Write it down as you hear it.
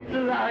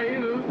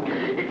alive!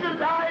 It's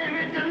alive!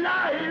 It's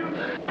alive!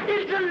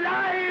 It's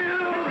alive!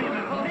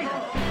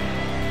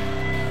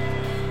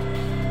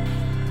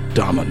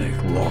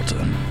 Dominic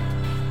Lawton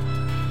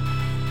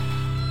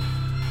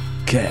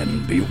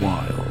can be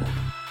wild.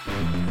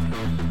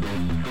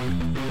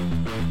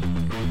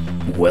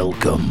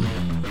 Welcome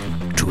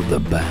to the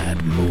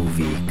Bad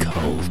Movie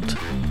Cult.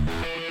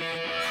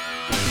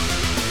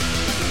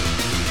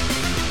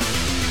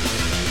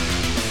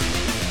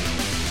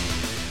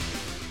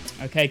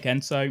 Okay,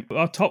 Ken, so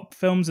our top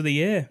films of the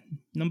year.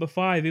 Number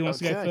 5, who wants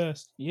to go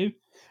first? You?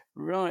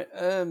 Right.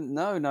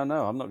 No,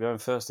 I'm not going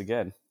first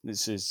again.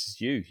 This is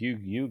you.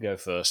 You go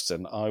first,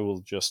 and I will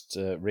just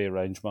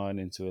rearrange mine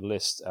into a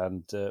list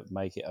and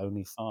make it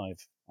only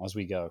 5 as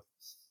we go.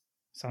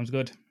 Sounds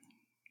good.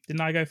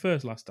 Didn't I go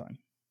first last time?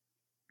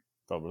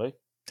 Probably.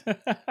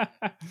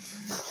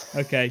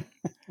 Okay.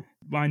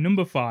 My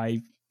number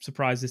 5,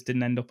 surprised this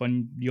didn't end up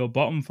on your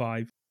bottom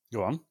 5.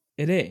 Go on.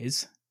 It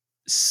is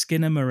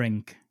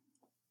Skinamarink.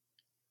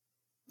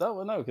 Oh,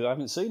 well, no, because I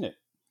haven't seen it.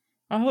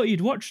 I thought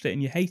you'd watched it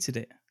and you hated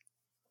it.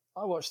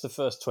 I watched the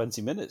first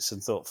 20 minutes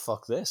and thought,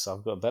 fuck this,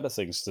 I've got better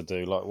things to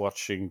do, like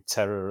watching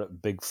Terror at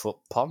Bigfoot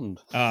Pond.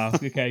 Ah,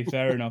 okay,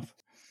 fair enough.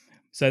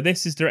 So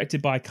this is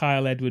directed by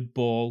Kyle Edward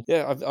Ball.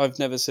 Yeah, I've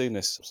never seen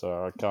this, so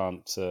I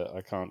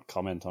can't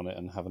comment on it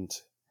and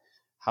haven't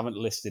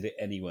listed it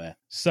anywhere.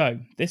 So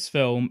this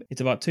film,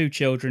 it's about 2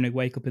 children who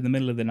wake up in the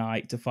middle of the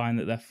night to find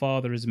that their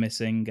father is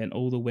missing and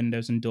all the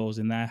windows and doors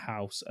in their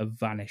house have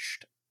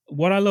vanished.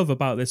 What I love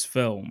about this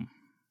film,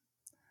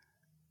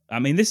 I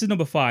mean, this is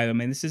number 5. I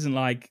mean, this isn't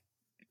like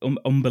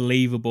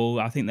unbelievable.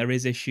 I think there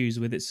is issues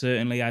with it,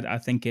 certainly. I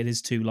think it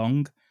is too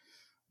long,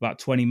 about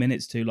 20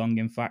 minutes too long,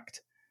 in fact.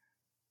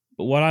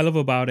 But what I love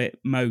about it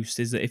most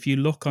is that if you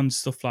look on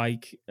stuff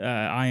like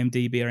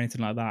IMDb or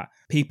anything like that,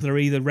 people are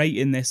either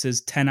rating this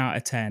as 10 out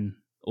of 10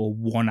 or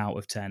 1 out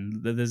of 10.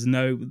 There's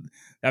no,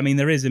 I mean,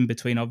 there is in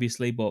between,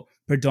 obviously, but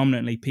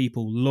predominantly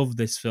people love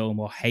this film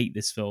or hate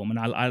this film. And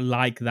I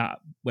like that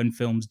when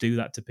films do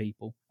that to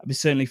people. I mean,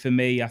 certainly for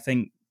me, I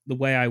think the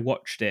way I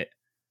watched it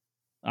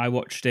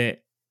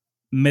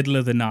middle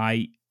of the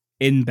night,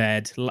 in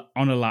bed,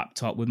 on a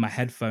laptop with my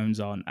headphones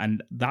on.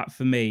 And that,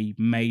 for me,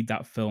 made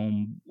that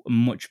film a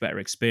much better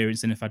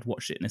experience than if I'd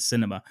watched it in a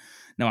cinema.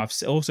 Now, I've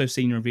also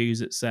seen reviews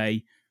that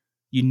say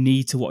you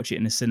need to watch it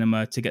in a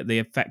cinema to get the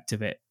effect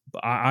of it.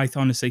 But I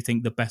honestly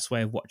think the best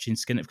way of watching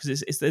Skinner,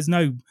 because there's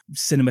no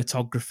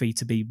cinematography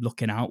to be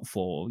looking out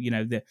for. You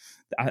know,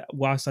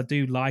 whilst I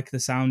do like the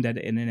sound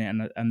editing in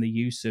it and the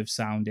use of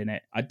sound in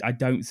it, I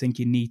don't think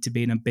you need to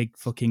be in a big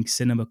fucking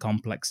cinema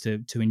complex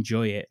to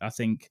enjoy it. I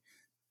think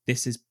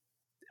this is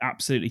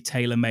absolutely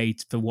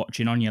tailor-made for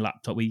watching on your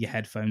laptop with your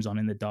headphones on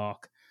in the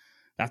dark.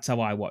 That's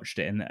how I watched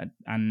it,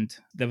 and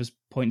there was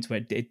points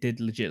where it did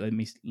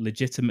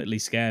legitimately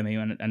scare me,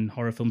 and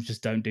horror films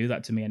just don't do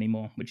that to me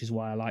anymore, which is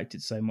why I liked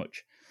it so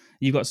much.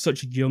 You've got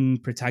such young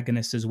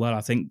protagonists as well. I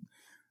think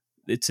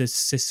it's a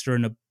sister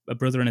and a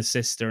brother and a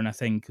sister, and I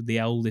think the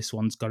eldest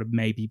one's got to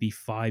maybe be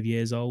 5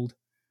 years old,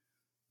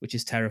 which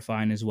is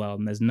terrifying as well.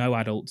 And there's no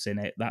adults in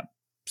it. That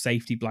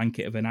safety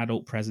blanket of an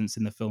adult presence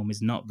in the film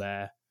is not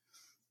there.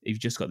 You've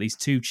just got these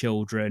 2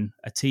 children,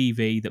 a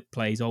TV that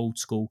plays old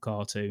school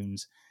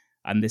cartoons,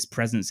 and this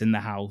presence in the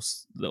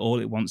house that all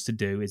it wants to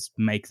do is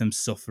make them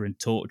suffer and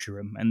torture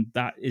them. And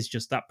that is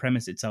just, that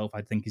premise itself,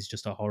 I think, is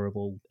just a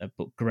horrible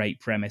but great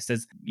premise.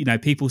 There's, you know,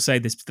 people say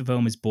the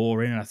film is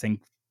boring, and I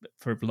think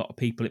for a lot of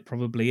people it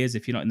probably is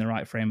if you're not in the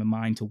right frame of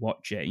mind to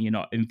watch it and you're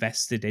not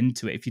invested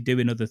into it. If you're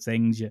doing other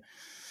things, you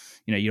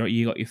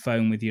got your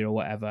phone with you or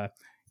whatever,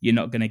 you're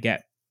going to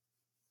get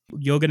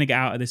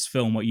out of this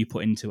film what you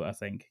put into it. I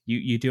think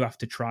you do have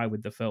to try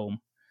with the film,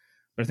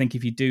 but I think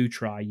if you do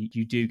try,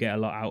 you do get a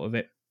lot out of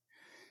it.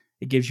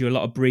 It gives you a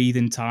lot of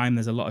breathing time.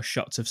 There's a lot of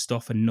shots of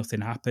stuff and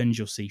nothing happens.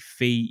 You'll see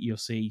feet, you'll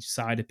see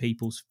side of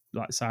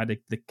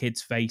the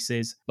kids'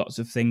 faces, lots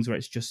of things where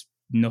it's just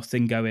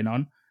nothing going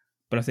on.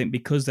 But I think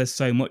because there's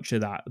so much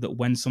of that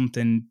when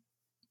something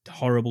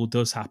horrible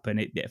does happen,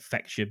 it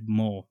affects you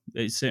more.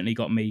 It certainly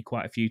got me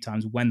quite a few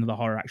times when the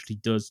horror actually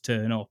does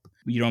turn up.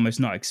 You're almost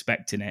not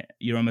expecting it.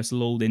 You're almost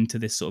lulled into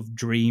this sort of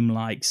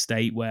dreamlike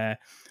state where,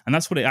 and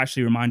that's what it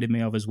actually reminded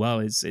me of as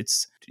well.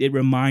 It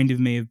reminded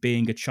me of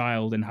being a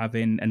child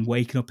and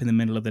waking up in the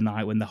middle of the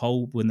night when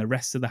the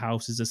rest of the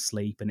house is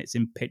asleep and it's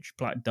in pitch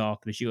black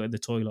darkness. You go to the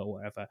toilet or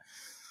whatever.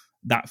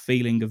 That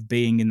feeling of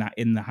being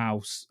in the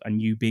house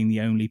and you being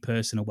the only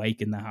person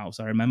awake in the house.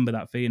 I remember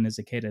that feeling as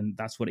a kid, and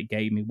that's what it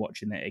gave me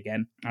watching it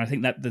again. And I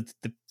think that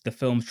the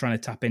film's trying to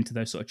tap into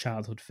those sort of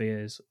childhood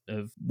fears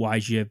of why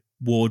is your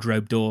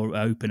wardrobe door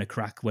open a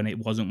crack when it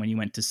wasn't when you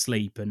went to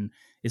sleep, and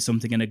is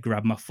something going to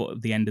grab my foot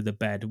at the end of the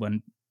bed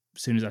when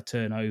as soon as I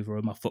turn over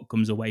or my foot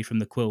comes away from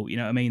the quilt, you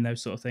know what I mean?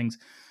 Those sort of things.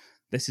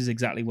 This is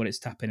exactly what it's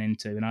tapping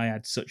into, and I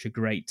had such a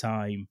great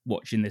time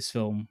watching this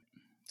film,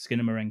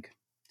 Skinamarink.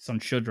 It's on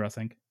Shudder, I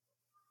think.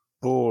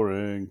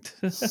 Boring.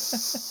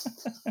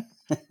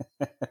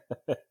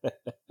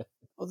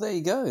 Well, there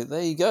you go.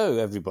 There you go,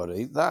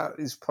 everybody. That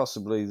is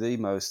possibly the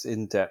most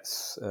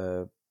in-depth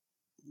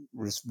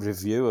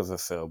review of a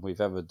film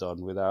we've ever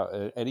done without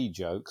any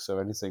jokes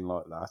or anything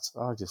like that.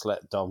 I just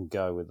let Dom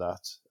go with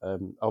that.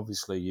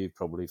 Obviously, you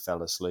probably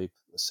fell asleep,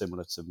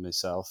 similar to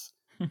myself.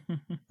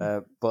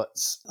 But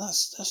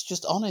that's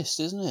just honest,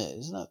 isn't it?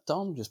 Isn't that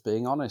Dom just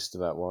being honest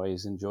about why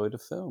he's enjoyed a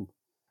film?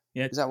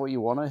 Yeah. Is that what you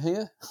want to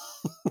hear?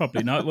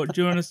 Probably not. What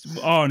do you want to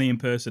Arnie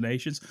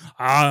impersonations?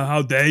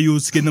 How dare you,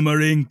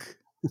 Skinamarink?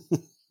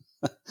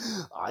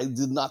 I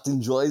did not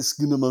enjoy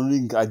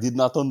Skinamarink. I did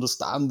not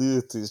understand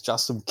it. It's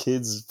just some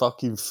kids'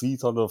 fucking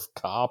feet on a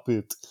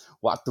carpet.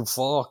 What the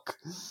fuck?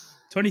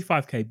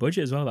 25k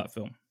budget as well, that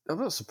film. I'm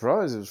not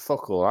surprised. It was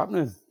fuck all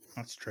happening.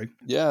 That's true.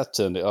 Yeah, I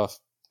turned it off.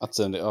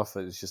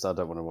 It's just I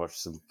don't want to watch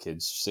some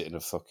kids sit in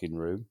a fucking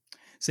room.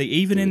 See,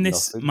 even in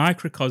this nothing.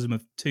 microcosm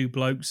of two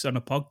blokes on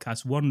a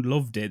podcast, one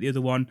loved it, the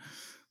other one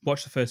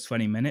watched the first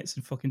 20 minutes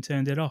and fucking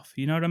turned it off.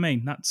 You know what I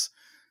mean?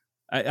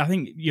 I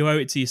think you owe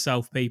it to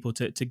yourself, people,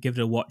 to give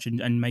it a watch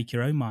and make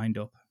your own mind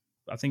up.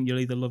 I think you'll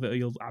either love it or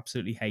you'll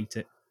absolutely hate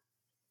it.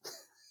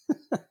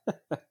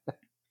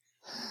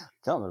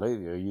 Can't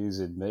believe you're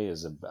using me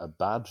as a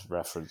bad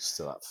reference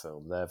to that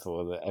film.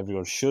 Therefore, that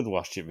everyone should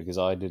watch it because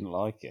I didn't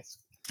like it.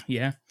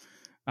 Yeah,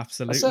 I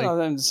absolutely. said I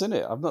haven't seen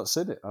it. I've not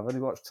seen it. I've only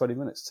watched 20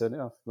 minutes. Turn it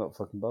off. Not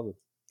fucking bothered.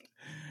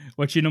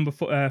 What's your number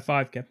 5,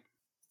 Kev?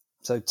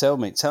 So tell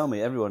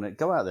me, everyone,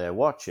 go out there,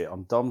 watch it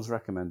on Dom's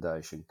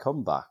recommendation.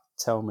 Come back,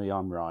 tell me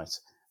I'm right.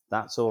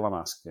 That's all I'm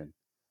asking.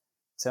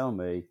 Tell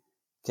me,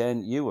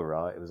 Ken, you were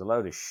right. It was a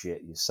load of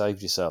shit. You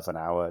saved yourself an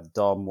hour.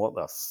 Dom, what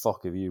the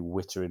fuck are you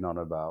wittering on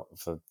about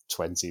for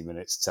 20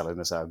 minutes telling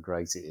us how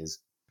great it is?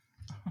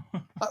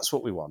 That's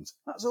what we want.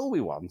 That's all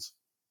we want.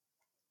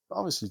 But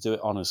obviously, do it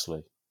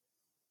honestly.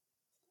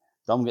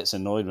 Dom gets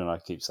annoyed when I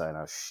keep saying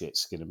how shit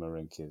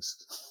Skinamarink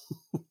is.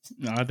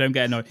 No, I don't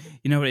get annoyed.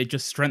 You know what? It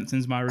just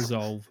strengthens my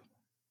resolve.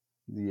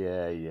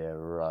 Yeah,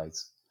 right.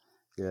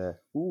 Yeah.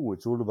 Ooh,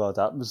 it's all about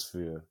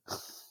atmosphere.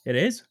 It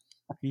is.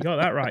 You got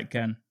that right,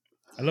 Ken.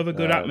 I love a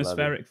good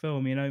atmospheric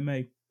film, you know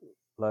me.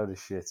 Load of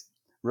shit.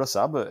 Russ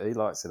Abbott, he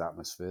likes an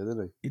atmosphere,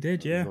 doesn't he? He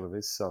did, yeah. One of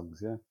his songs,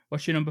 yeah.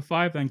 What's your number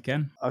 5 then,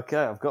 Ken? Okay,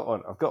 I've got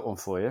one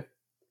for you.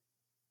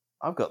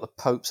 I've got The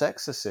Pope's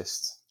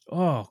Exorcist.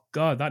 Oh,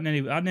 God, that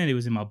nearly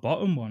was in my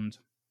bottom one.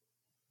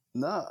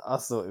 No, I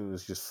thought it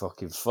was just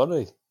fucking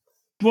funny.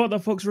 What the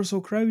fuck's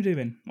Russell Crowe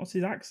doing? What's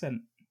his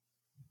accent?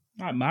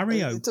 Like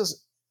Mario. It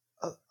does.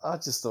 I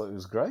just thought it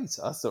was great.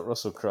 I thought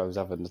Russell Crowe's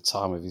having the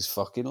time of his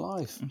fucking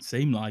life. It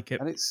seemed like it.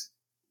 And it's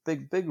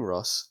big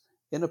Russ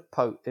in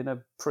a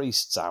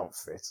priest's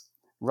outfit,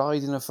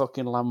 riding a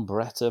fucking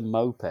Lambretta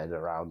moped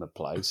around the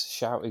place,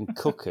 shouting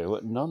cuckoo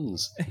at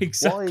nuns.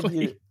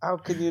 Exactly. How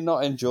can you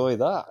not enjoy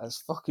that?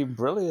 That's fucking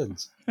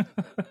brilliant.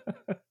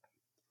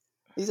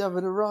 He's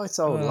having a right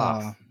old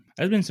laugh.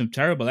 There's been some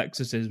terrible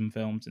exorcism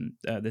films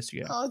this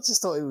year. I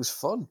just thought it was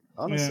fun.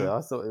 Honestly, yeah.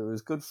 I thought it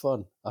was good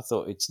fun. I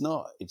thought it's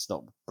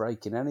not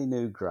breaking any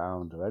new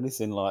ground or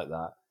anything like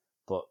that.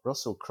 But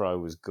Russell Crowe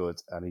was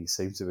good, and he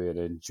seemed to be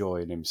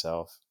enjoying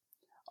himself.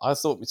 I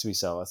thought to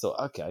myself,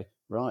 okay,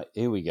 right,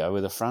 here we go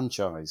with a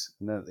franchise.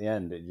 And then at the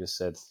end, it just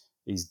said,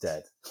 he's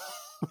dead.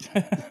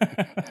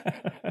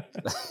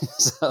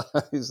 So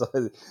he's like,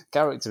 the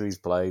character he's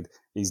played,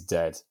 he's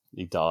dead.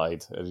 He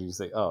died. And you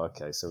think, oh,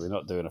 okay, so we're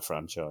not doing a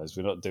franchise.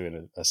 We're not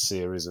doing a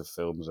series of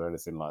films or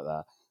anything like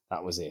that.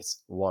 That was it.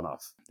 One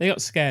off. They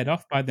got scared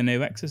off by the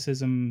new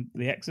Exorcism,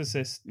 the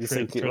Exorcist You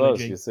think it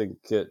trilogy. was? You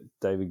think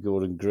David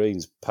Gordon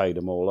Green's paid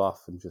them all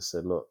off and just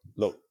said, look,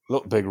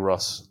 Big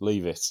Russ,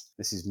 leave it.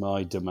 This is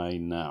my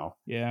domain now.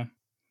 Yeah.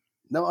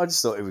 No, I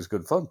just thought it was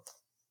good fun.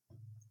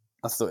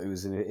 I thought it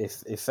was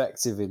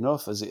effective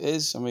enough as it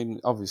is. I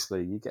mean,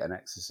 obviously, you get an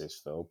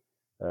Exorcist film,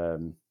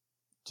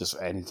 just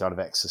any kind of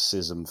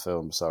exorcism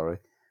film, sorry,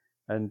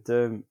 and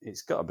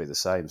it's got to be the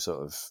same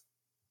sort of.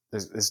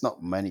 There's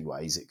not many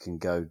ways it can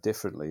go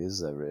differently, is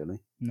there? Really?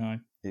 No.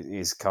 It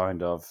is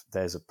kind of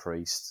there's a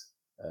priest,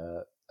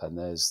 and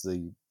there's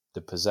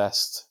the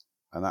possessed,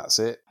 and that's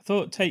it. I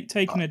thought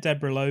taking a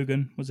Deborah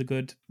Logan was a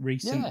good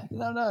recent.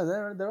 Yeah, no,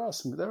 there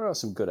are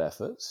some good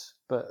efforts,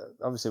 but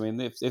obviously, I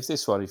mean, if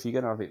this one, if you're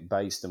going to have it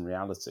based on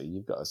reality,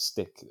 you've got to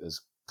stick as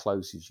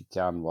close as you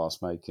can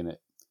whilst making it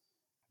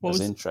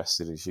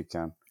interested as you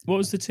can. What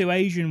was the two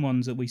Asian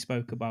ones that we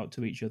spoke about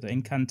to each other?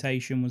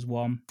 Incantation was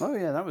one. Oh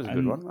yeah, that was a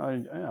good one.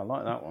 I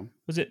like that one.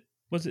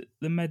 Was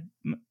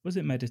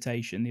it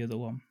Meditation? The other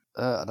one?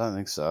 I don't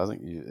think so. I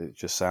think it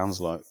just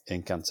sounds like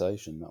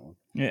Incantation. That one.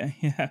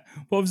 Yeah.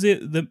 What was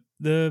it?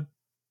 The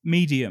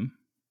Medium.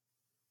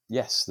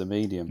 Yes, The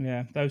Medium.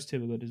 Yeah, those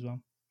two were good as well.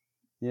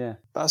 Yeah,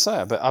 but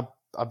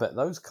I bet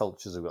those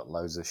cultures have got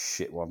loads of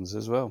shit ones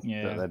as well.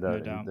 Yeah, they don't. No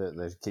doubt.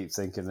 They keep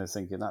thinking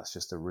that's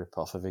just a rip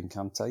off of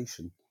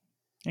Incantation.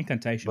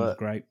 Incantation was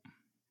great.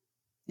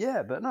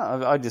 Yeah, but no,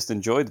 I just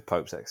enjoyed The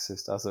Pope's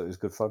Exorcist. I thought it was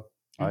good fun.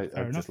 I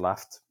just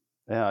laughed.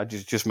 Yeah, it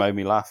just made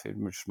me laugh. It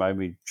just made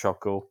me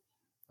chuckle,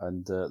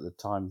 and the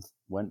time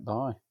went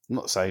by. I'm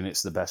not saying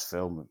it's the best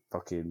film,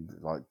 fucking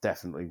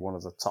definitely one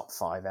of the top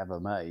 5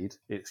 ever made.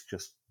 It's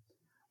just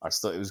I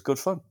just thought it was good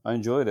fun. I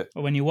enjoyed it.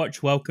 But when you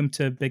watch Welcome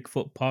to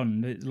Bigfoot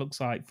Pond, it looks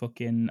like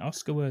fucking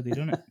Oscar worthy,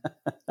 doesn't it?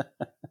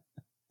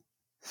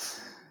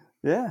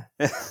 Yeah.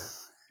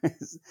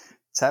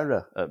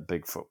 Terror at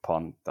Bigfoot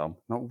Pond, Dom.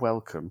 Not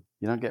welcome.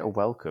 You don't get a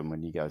welcome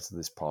when you go to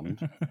this pond.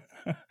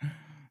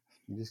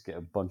 You just get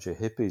a bunch of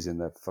hippies in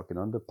their fucking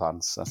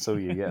underpants. That's all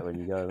you get when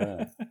you go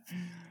there.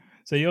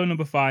 So your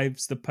number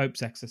 5's The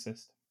Pope's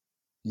Exorcist.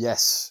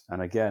 Yes.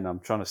 And again, I'm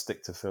trying to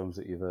stick to films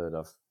that you've heard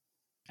of.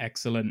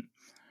 Excellent.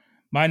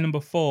 My number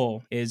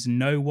 4 is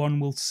No One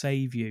Will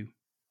Save You.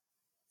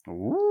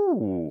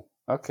 Ooh.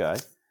 Okay.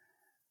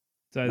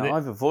 So Now,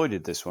 I've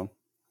avoided this one.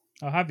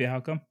 Oh, have you? How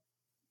come?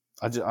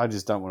 I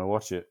just don't want to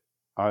watch it.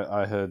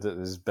 I heard that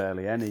there's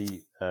barely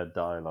any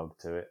dialogue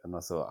to it, and I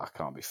thought, I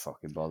can't be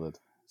fucking bothered.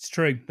 It's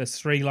true. There's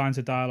 3 lines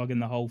of dialogue in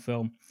the whole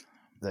film.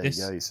 There you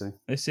go, you see.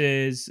 This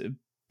is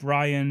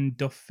Brian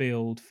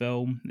Duffield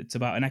film. It's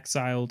about an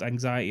exiled,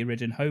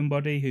 anxiety-ridden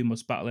homebody who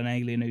must battle an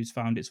alien who's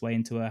found its way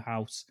into her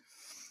house.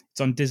 It's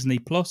on Disney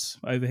Plus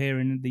over here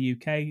in the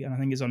UK, and I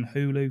think it's on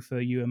Hulu for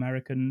you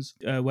Americans.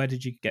 Where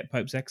did you get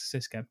Pope's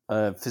Exorcist,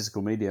 Kev?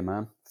 Physical media,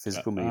 man.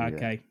 Physical media.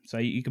 Okay, so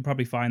you could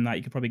probably find that.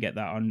 You could probably get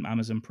that on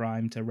Amazon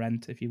Prime to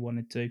rent if you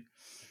wanted to.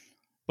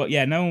 But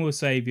yeah, No One Will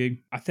Save You.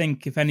 I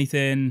think, if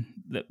anything,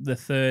 the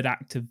third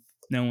act of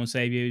No One Will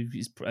Save You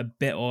is a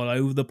bit all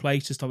over the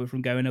place to stop it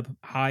from going up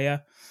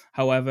higher.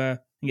 However,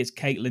 I think it's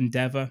Caitlin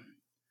Dever,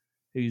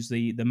 who's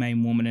the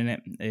main woman in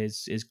it,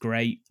 is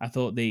great. I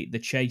thought the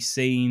chase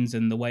scenes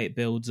and the way it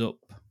builds up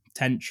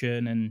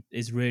tension and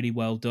is really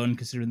well done,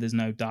 considering there's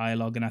no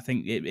dialogue, and I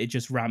think it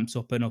just ramps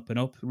up and up and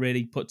up,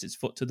 really puts its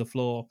foot to the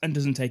floor and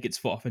doesn't take its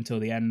foot off until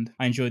the end.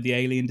 I enjoyed the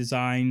alien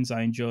designs,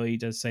 I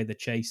enjoyed, as I say, the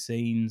chase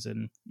scenes,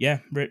 and yeah,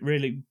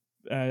 really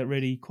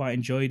quite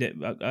enjoyed it.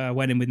 I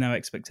went in with no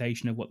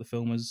expectation of what the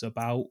film was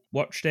about,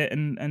 watched it,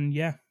 and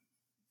yeah,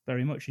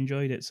 very much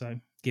enjoyed it. So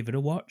give it a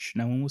watch.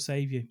 No One Will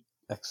Save You.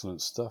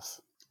 Excellent stuff.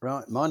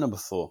 Right, my number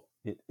 4.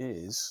 It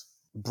is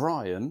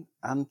Brian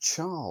and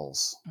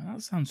Charles. Oh,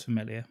 that sounds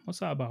familiar. What's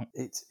that about?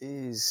 It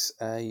is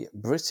a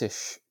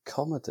British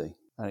comedy,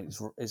 and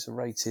it's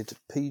rated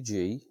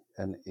PG,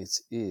 and it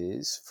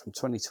is from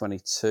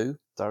 2022,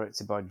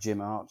 directed by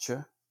Jim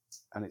Archer,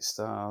 and it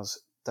stars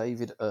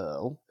David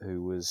Earl,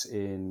 who was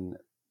in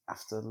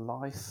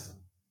Afterlife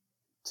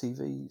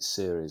TV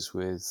series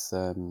with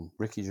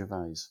Ricky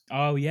Gervais.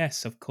 Oh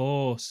yes, of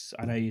course.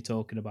 I know you're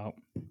talking about.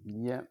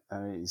 Yeah,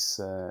 and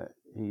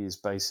he is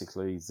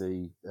basically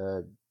the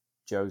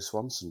Joe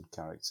Swanson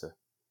character.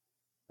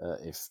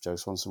 If Joe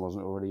Swanson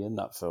wasn't already in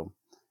that film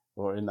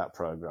or in that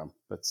program,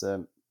 but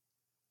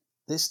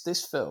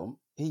this film,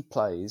 he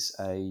plays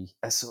a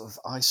sort of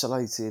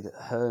isolated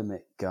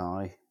hermit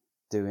guy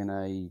doing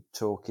a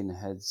Talking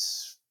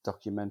Heads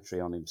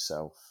documentary on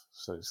himself.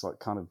 So it's like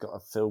kind of got a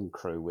film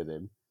crew with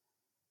him,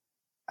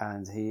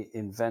 and he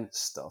invents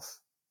stuff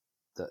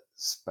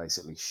that's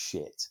basically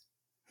shit.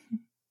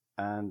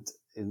 And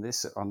on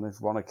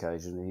this one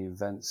occasion, he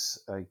invents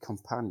a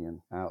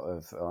companion out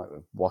of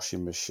a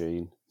washing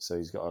machine. So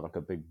he's got like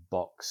a big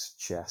box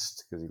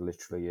chest, because he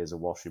literally is a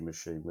washing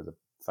machine with a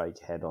fake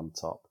head on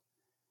top.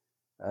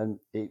 And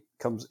he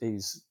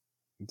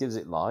gives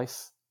it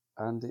life,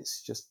 and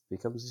it's just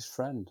becomes his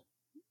friend.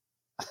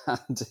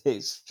 And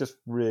it's just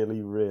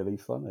really, really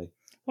funny.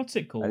 What's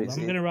it called? I'm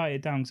going to write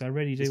it down because I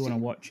really do want to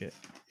watch it.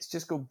 It's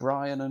just called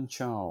Brian and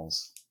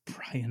Charles.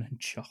 Brian and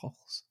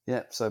Charles.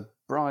 Yeah, so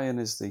Brian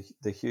is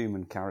the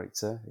human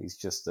character. He's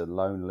just a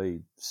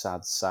lonely,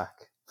 sad sack.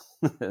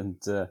 And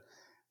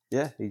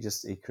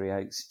he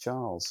creates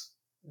Charles,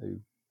 who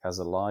has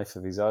a life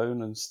of his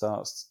own and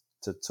starts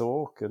to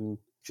talk, and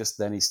just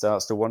then he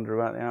starts to wonder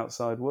about the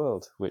outside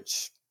world,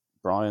 which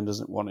Brian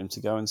doesn't want him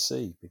to go and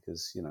see,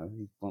 because, he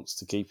wants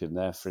to keep him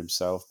there for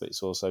himself, but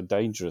it's also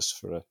dangerous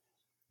for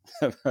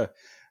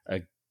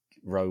a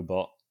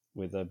robot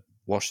with a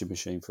washing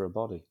machine for a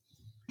body,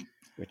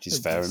 which is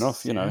fair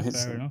enough. Fair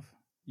enough.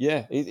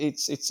 Yeah,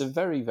 it's a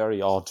very,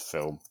 very odd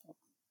film,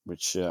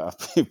 which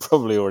you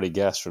probably already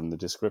guessed from the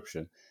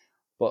description,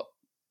 but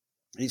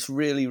it's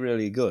really,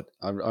 really good.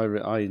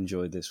 I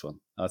enjoyed this one.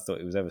 I thought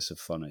it was ever so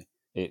funny.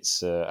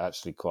 It's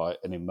actually quite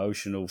an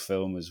emotional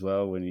film as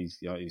well, when he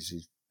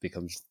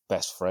becomes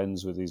best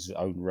friends with his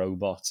own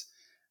robot,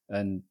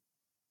 and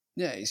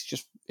yeah, it's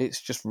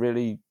just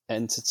really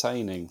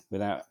entertaining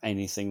without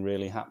anything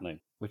really happening,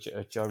 which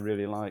I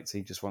really liked.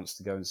 He just wants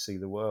to go and see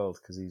the world,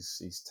 because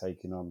he's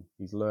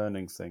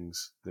learning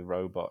things. The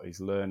robot,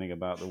 he's learning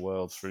about the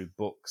world through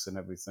books and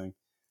everything,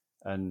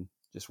 and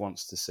just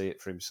wants to see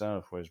it for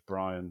himself. Whereas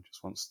Brian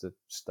just wants to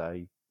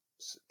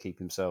keep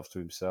himself to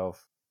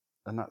himself,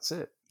 and that's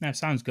it. No,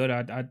 sounds good.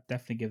 I'd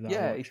definitely give that.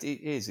 Yeah, a watch.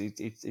 it is.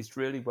 It's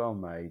really well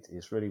made.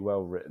 It's really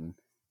well written.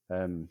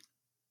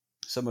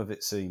 Some of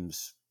it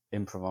seems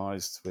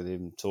improvised, with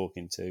him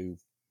talking to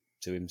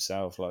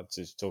himself, like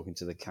just talking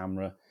to the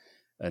camera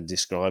and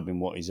describing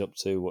what he's up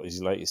to, what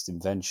his latest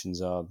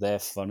inventions are. They're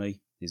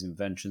funny. His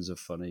inventions are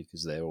funny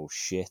because they're all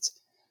shit.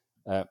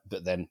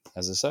 But then,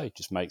 as I say,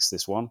 just makes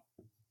this one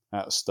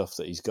out of stuff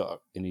that he's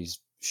got in his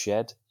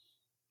shed,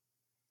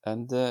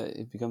 and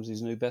it becomes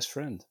his new best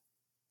friend.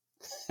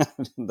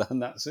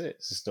 And that's it.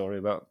 It's a story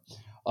about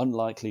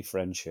unlikely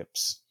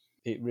friendships.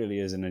 It really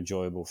is an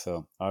enjoyable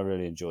film. I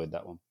really enjoyed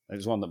that one. It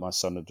was one that my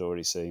son had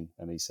already seen,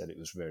 and he said it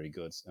was very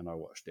good. And I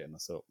watched it, and I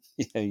thought,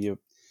 yeah,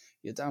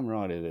 you're damn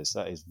right it is.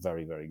 That is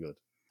very, very good.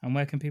 And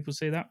where can people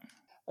see that?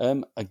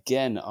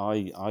 Again,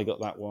 I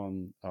got that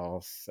one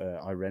off.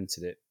 I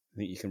rented it. I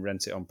think you can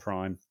rent it on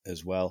Prime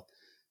as well.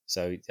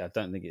 So I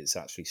don't think it's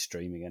actually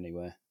streaming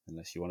anywhere,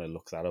 unless you want to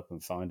look that up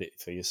and find it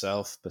for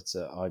yourself. But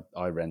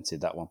I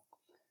rented that one.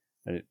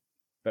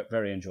 But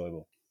very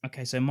enjoyable.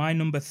 Okay, so my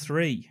number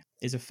 3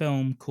 is a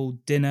film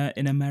called Dinner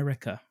in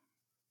America.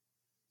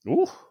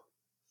 Ooh.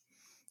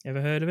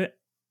 Ever heard of it?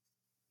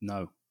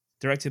 No.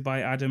 Directed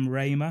by Adam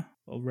Raymer,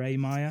 or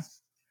Raymeyer.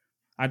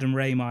 Adam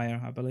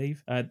Raymeyer, I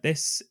believe.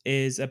 This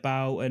is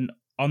about an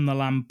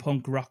on-the-lam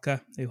punk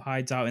rocker who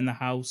hides out in the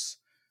house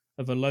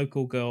of a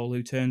local girl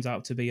who turns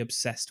out to be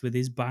obsessed with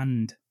his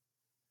band.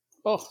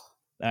 Oh.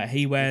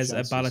 He wears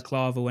a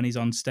balaclava when he's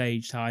on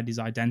stage to hide his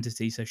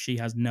identity, so she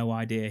has no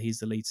idea he's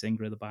the lead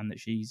singer of the band that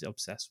she's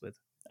obsessed with.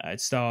 It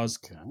stars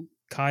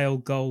Kyle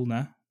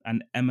Gollner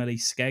and Emily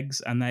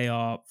Skeggs, and they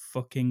are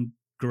fucking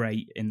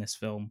great in this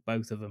film,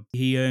 both of them.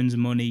 He earns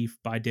money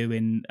by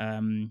doing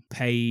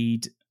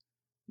paid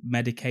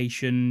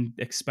medication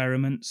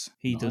experiments.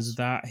 He does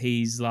that.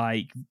 He's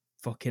like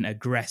fucking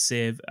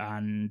aggressive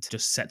and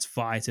just sets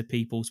fire to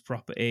people's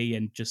property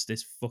and just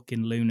this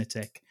fucking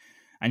lunatic.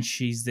 And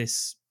she's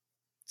this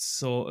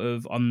sort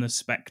of on the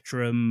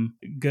spectrum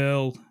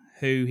girl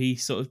who he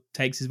sort of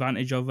takes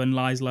advantage of and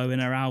lies low in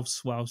her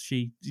house while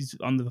she's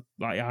on the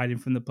hiding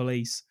from the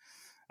police.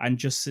 And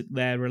just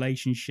their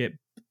relationship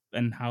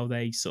and how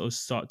they sort of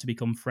start to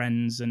become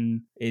friends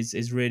and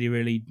is really,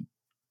 really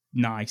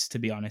nice, to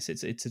be honest.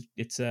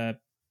 It's a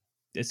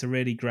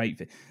really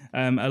great.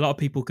 A lot of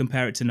people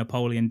compare it to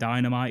Napoleon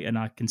Dynamite, and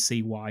I can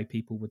see why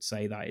people would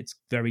say that. It's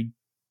very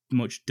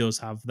much does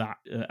have that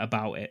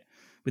about it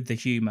with the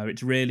humor.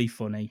 It's really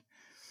funny.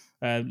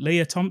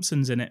 Leah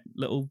Thompson's in it,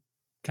 little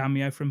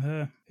cameo from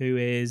her, who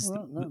is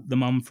the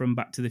mom from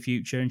Back to the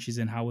Future, and she's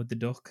in Howard the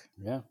Duck.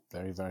 Yeah,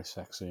 very, very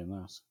sexy in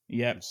that.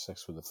 Yeah,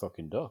 sex with the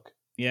fucking duck.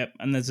 Yep,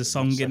 and there's a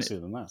song in it.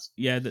 Than that.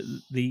 Yeah,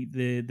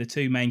 the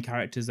two main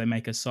characters, they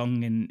make a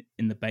song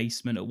in the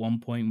basement at one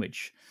point,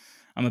 which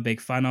I'm a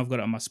big fan of. I've got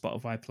it on my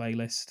Spotify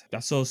playlist. I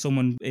saw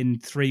someone in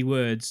 3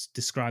 words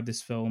describe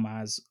this film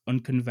as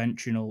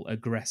unconventional,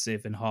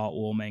 aggressive, and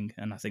heartwarming,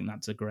 and I think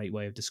that's a great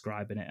way of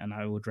describing it, and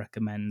I would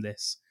recommend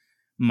this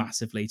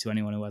massively to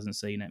anyone who hasn't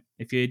seen it.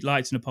 If you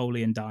liked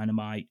Napoleon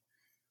Dynamite,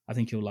 I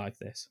think you'll like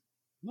this.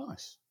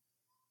 Nice.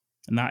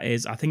 And that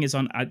is, I think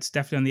it's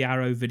definitely on the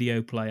Arrow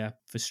video player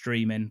for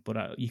streaming,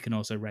 but you can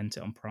also rent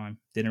it on Prime.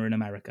 Dinner in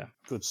America.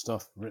 Good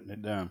stuff. Written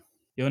it down.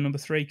 Your number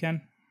 3,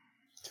 Ken?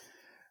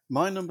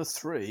 My number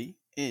 3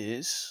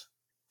 is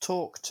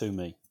Talk to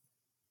Me.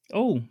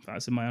 Oh,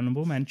 that's in my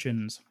honourable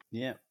mentions.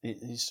 Yeah, it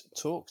is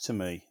Talk to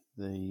Me,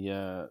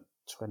 the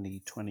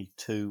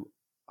 2022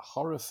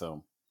 horror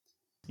film.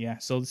 Yeah,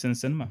 saw this in the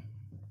cinema.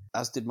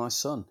 As did my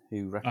son,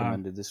 who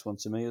recommended this one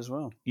to me as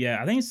well.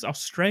 Yeah, I think it's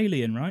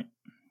Australian, right?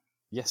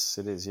 Yes,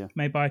 it is, yeah.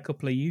 Made by a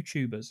couple of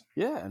YouTubers.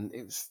 Yeah, and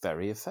it was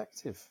very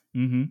effective.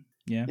 Mm-hmm.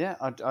 Yeah. Yeah,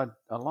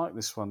 I like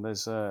this one.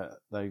 It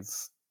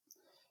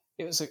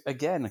was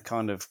again a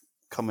kind of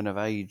coming of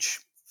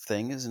age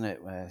thing, isn't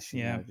it? Where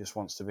she just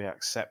wants to be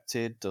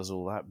accepted, does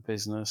all that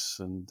business,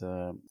 and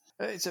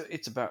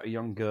it's about a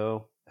young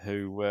girl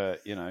who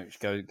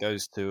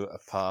goes to a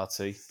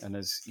party, and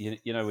as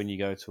you know when you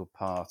go to a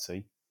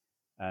party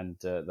and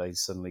they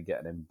suddenly get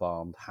an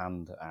embalmed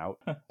hand out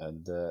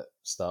and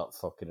start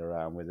fucking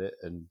around with it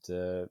and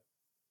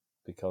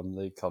become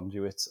the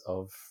conduit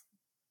of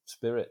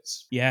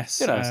spirits. Yes.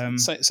 Say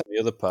the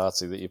other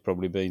party that you've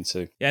probably been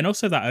to. Yeah, and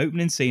also that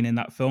opening scene in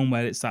that film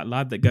where it's that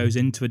lad that goes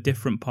into a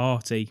different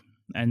party,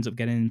 ends up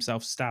getting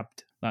himself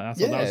stabbed. I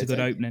thought that was a good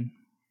opening.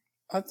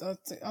 I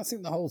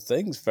think the whole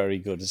thing's very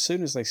good. As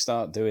soon as they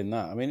start doing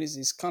that, I mean,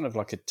 it's kind of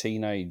like a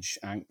teenage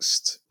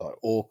angst, like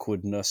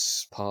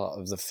awkwardness part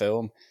of the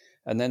film.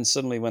 And then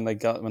suddenly when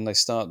they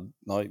start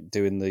like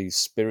doing the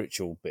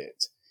spiritual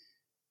bit,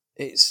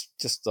 it's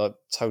just a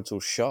total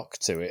shock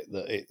to it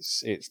that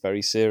it's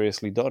very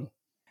seriously done.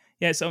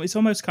 Yeah, so it's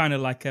almost kind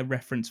of like a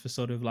reference for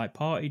sort of like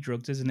party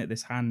drugs, isn't it?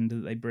 This hand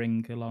that they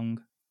bring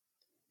along.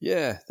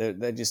 Yeah,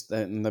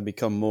 they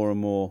become more and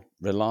more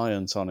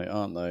reliant on it,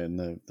 aren't they?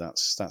 And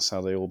that's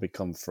how they all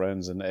become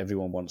friends, and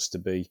everyone wants to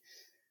be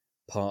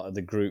part of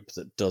the group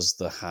that does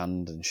the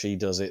hand, and she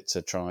does it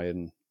to try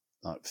and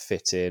like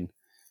fit in.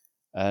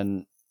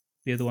 And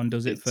the other one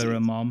does it for her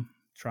mom,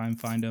 try and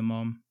find her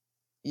mom.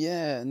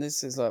 Yeah, and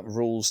there's like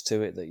rules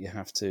to it that you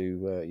have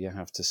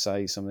to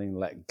say something,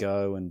 let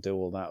go, and do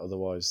all that.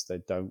 Otherwise, they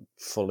don't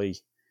fully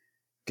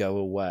go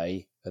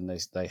away, and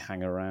they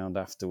hang around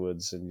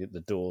afterwards, and the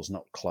door's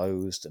not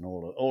closed, and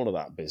all of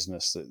that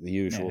business. The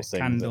usual thing.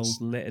 Candles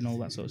lit and all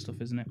that sort of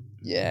stuff, isn't it?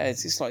 Yeah,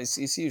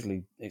 it's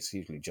usually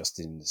just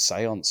in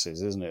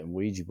seances, isn't it, and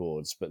Ouija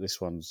boards. But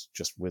this one's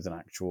just with an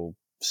actual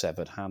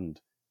severed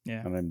hand.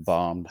 Yeah. An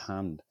embalmed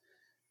hand.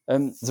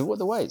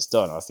 The way it's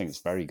done, I think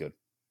it's very good.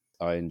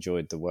 I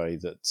enjoyed the way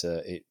that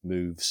it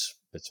moves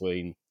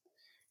between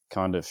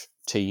kind of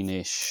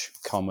teenish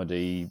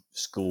comedy,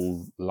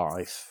 school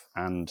life,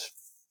 and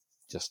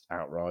just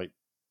outright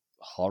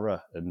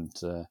horror, and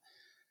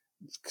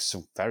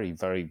some very,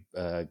 very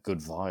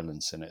good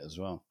violence in it as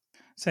well.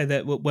 Say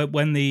that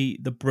when the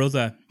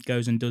brother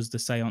goes and does the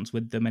seance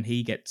with them, and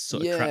he gets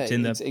sort of trapped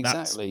in the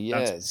exactly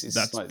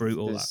that's like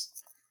brutal.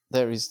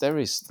 There's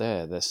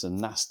some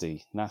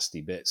nasty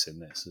bits in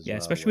this as well.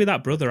 Especially with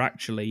that brother.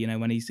 Actually,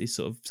 when he's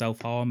sort of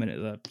self-harming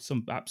it,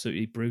 some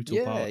absolutely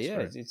brutal parts.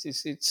 Yeah,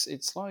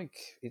 it's like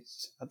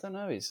I don't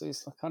know.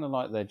 It's kind of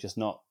like they're just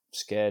not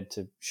scared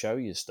to show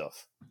you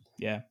stuff.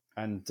 Yeah,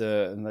 and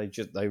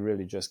they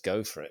really just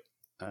go for it.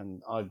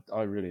 And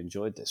I really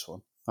enjoyed this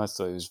one. I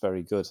thought it was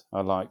very good.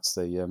 I liked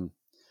the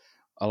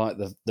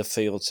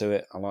feel to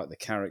it. I like the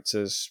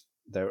characters.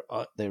 There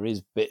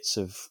is bits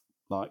of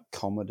like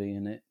comedy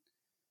in it.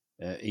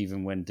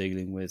 Even when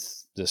dealing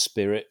with the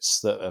spirits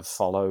that are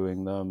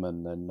following them,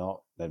 and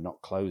they've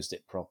not closed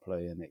it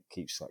properly, and it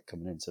keeps like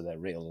coming into their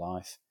real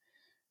life.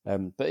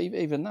 But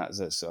even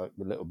there's like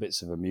little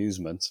bits of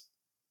amusement,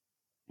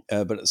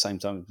 but at the same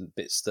time,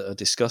 bits that are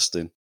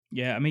disgusting.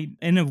 Yeah, I mean,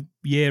 in a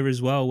year as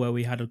well where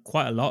we had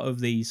quite a lot of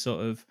these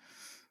sort of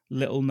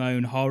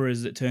little-known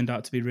horrors that turned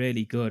out to be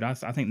really good, I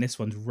think this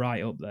one's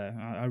right up there.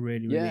 I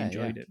really, really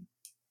enjoyed it.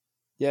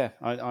 Yeah,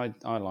 I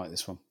like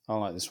this one. I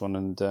like this one,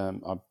 and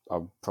I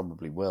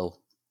probably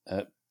will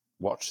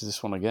watch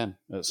this one again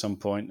at some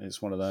point.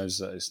 It's one of those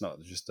that it's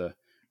not just a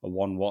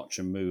one watch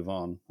and move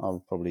on.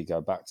 I'll probably go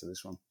back to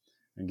this one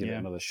and give it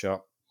another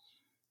shot.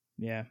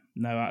 Yeah,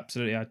 no,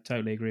 absolutely. I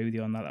totally agree with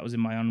you on that. That was in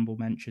my honourable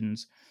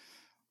mentions.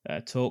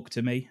 Talk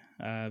to Me.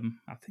 I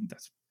think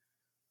that's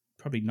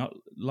probably not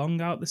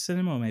long out the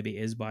cinema, or maybe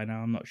it is by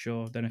now. I'm not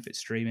sure. Don't know if it's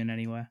streaming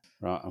anywhere.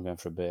 Right, I'm going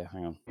for a beer.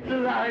 Hang on. It's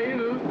alive!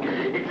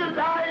 It's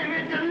alive!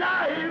 It's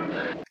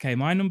alive! Okay,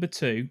 my number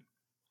 2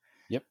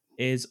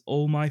 is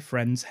All My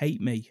Friends Hate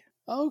Me.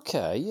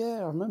 Okay, yeah,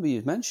 I remember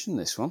you mentioned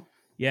this one.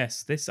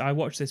 Yes, I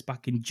watched this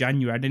back in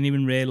January. I didn't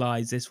even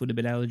realise this would have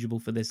been eligible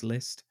for this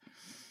list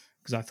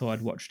because I thought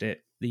I'd watched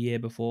it the year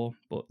before.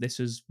 But this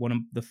was one of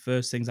the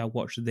first things I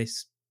watched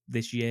this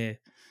year.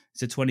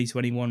 It's a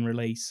 2021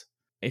 release.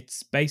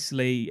 It's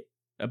basically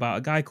about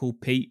a guy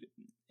called Pete.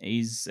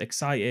 He's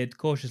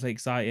cautiously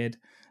excited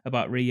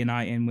about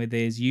reuniting with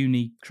his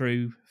uni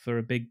crew for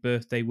a big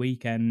birthday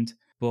weekend.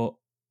 But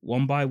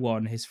one by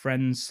one, his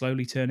friends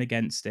slowly turn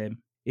against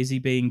him. Is he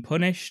being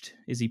punished?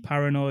 Is he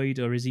paranoid?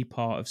 Or is he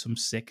part of some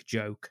sick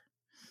joke?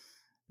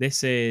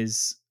 This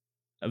is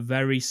a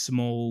very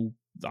small,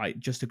 like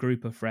just a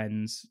group of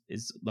friends,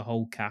 is the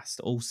whole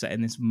cast, all set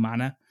in this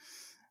manor.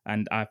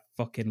 And I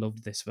fucking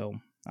loved this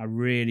film. I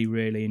really,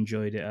 really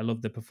enjoyed it. I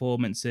love the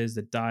performances.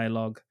 The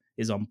dialogue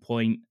is on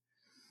point.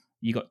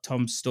 You got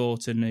Tom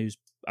Staunton,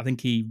 I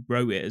think he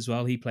wrote it as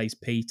well. He plays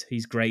Pete.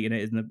 He's great in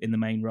it in the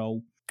main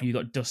role. You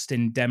got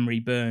Dustin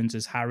Demery Burns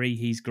as Harry.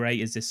 He's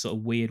great as this sort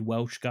of weird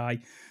Welsh guy.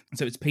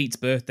 So it's Pete's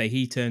birthday.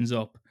 He turns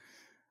up,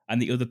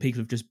 and the other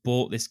people have just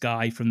bought this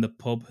guy from the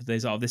pub.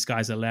 There's this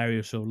guy's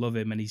hilarious, so love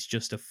him, and he's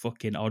just a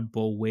fucking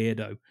oddball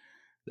weirdo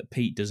that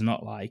Pete does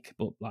not like,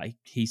 but like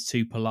he's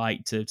too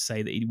polite to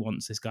say that he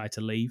wants this guy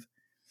to leave.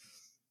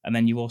 And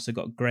then you've also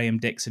got Graham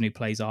Dixon, who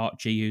plays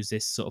Archie, who's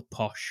this sort of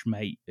posh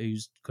mate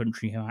whose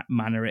country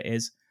manor it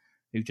is,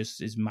 who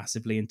just is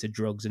massively into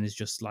drugs and is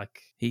just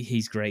like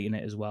he's great in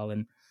it as well.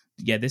 And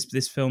yeah,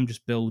 this film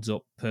just builds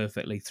up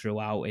perfectly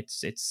throughout.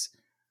 It's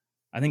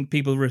I think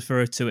people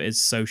refer to it as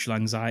social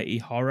anxiety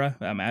horror.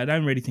 I mean, I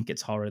don't really think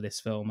it's horror, this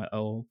film, at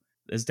all.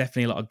 There's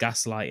definitely a lot of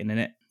gaslighting in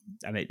it,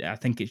 and I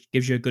think it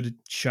gives you a good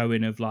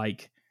showing of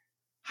like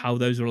how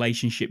those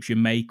relationships you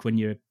make when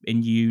you're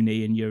in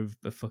uni and you're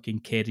a fucking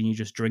kid and you're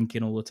just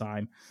drinking all the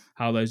time,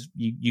 how those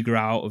you grow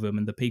out of them,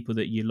 and the people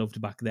that you loved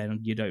back then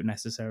you don't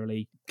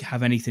necessarily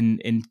have anything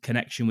in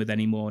connection with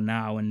anymore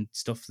now, and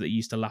stuff that you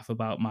used to laugh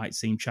about might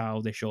seem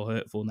childish or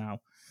hurtful now.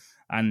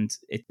 And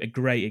it's a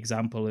great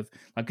example of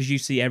like, because you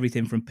see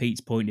everything from Pete's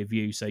point of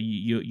view, so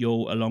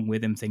you're along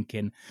with him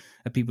thinking,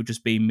 are people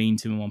just being mean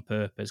to him on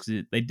purpose?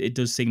 Because it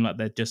does seem like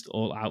they're just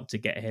all out to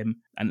get him.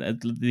 And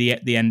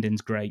the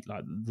ending's great,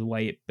 like the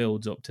way it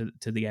builds up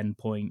to the end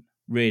point.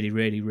 Really,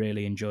 really,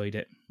 really enjoyed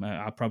it.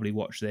 I'll probably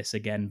watch this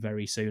again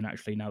very soon,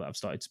 actually, now that I've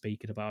started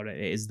speaking about it.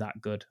 It is that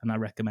good, and I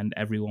recommend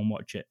everyone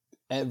watch it.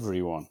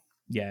 Everyone?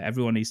 Yeah,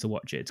 everyone needs to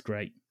watch it. It's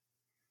great.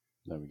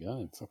 There we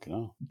go. Fucking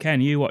hell.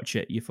 Ken, you watch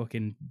it, you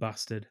fucking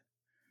bastard.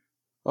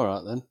 All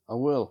right, then. I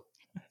will.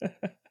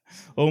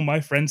 All my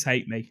friends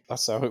hate me.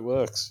 That's how it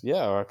works.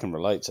 Yeah, I can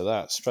relate to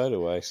that straight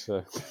away.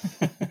 So,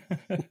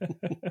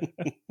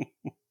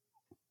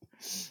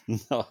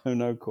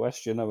 no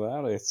question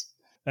about it.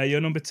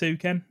 Your number 2,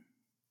 Ken?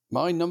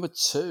 My number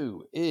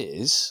 2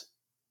 is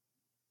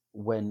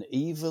When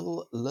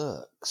Evil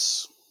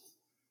Lurks.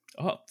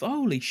 Oh,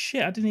 holy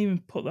shit! I didn't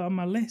even put that on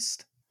my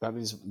list. That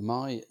is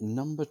my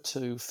number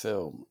 2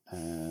 film,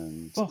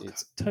 and I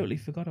totally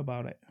forgot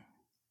about it.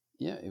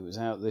 Yeah, it was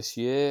out this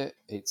year.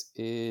 It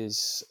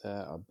is,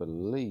 I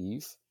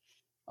believe,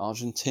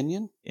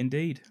 Argentinian.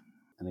 Indeed.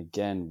 And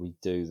again, we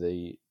do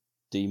the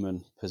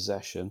demon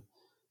possession.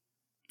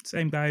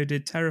 Same guy who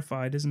did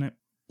Terrified, isn't it?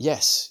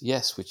 Yes,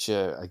 which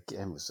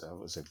again was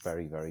a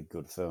very, very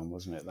good film,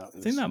 wasn't it? I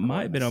think that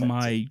might have been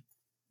on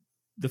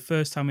the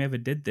first time we ever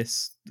did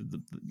this,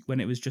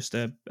 when it was just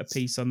a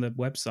piece on the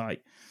website.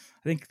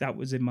 I think that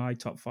was in my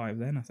top 5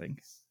 then, I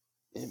think.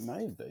 It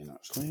may have been,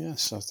 actually,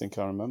 yes. I think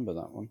I remember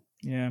that one.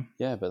 Yeah.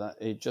 Yeah, but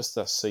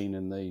that scene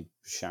in the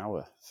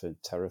shower for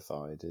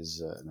Terrified is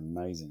an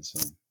amazing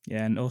scene.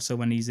 Yeah, and also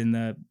when he's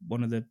in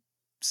one of the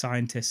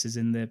scientists is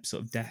in the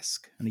sort of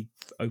desk and he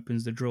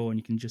opens the drawer and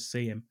you can just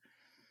see him.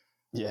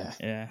 Yeah.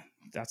 Yeah,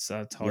 that's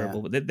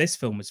horrible. But this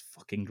film was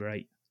fucking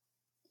great.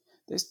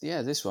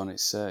 This one,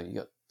 it's you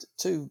got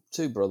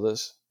two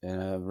brothers in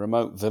a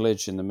remote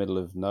village in the middle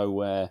of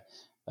nowhere,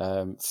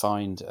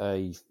 find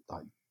a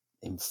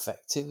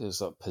infected, it's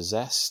like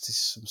possessed,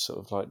 it's some sort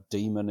of like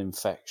demon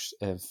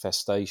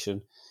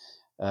infestation,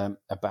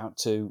 about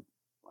to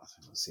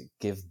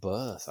give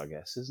birth, I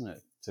guess, isn't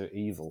it, to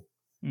evil?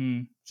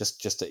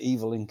 Just to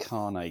evil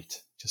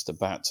incarnate, just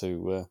about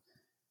to,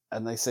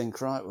 and they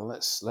think, right, well,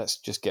 let's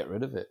just get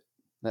rid of it.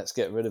 Let's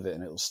get rid of it,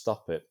 and it'll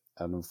stop it.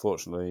 And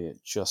unfortunately, it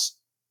just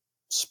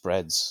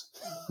spreads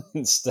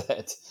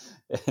instead.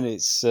 And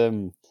it's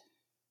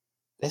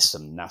there's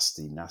some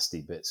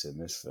nasty bits in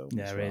this film.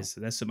 There is.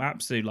 There's some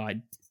absolute like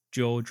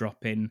jaw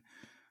dropping.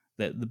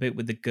 The bit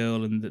with the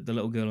girl and the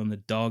little girl and the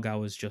dog, I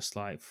was just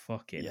like,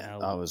 fucking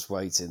hell. I was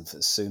waiting for,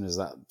 as soon as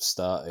that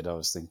started, I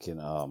was thinking,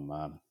 oh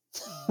man.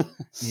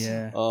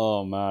 Yeah.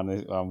 Oh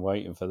man, I'm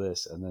waiting for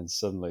this. And then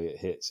suddenly it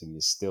hits and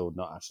you're still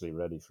not actually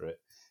ready for it.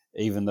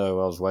 Even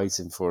though I was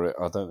waiting for it,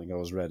 I don't think I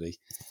was ready.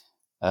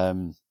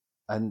 And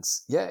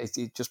yeah,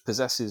 it just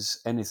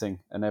possesses anything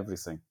and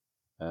everything.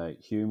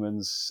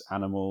 Humans,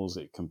 animals,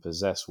 it can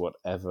possess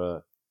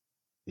whatever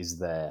is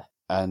there.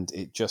 And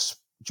it just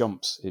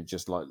jumps. It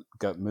just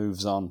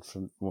moves on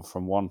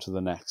from one to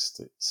the next.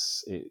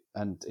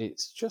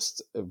 It's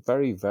just a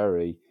very,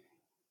 very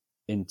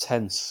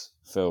intense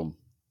film.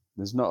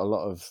 There's not a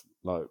lot of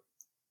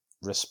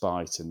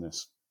respite in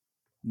this.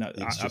 No,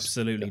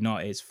 absolutely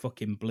not. It's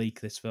fucking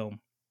bleak, this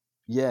film.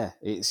 Yeah,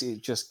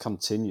 it just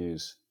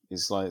continues.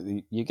 It's like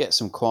you get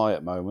some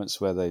quiet moments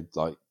where they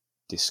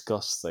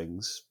discuss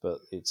things, but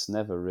it's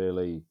never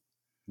really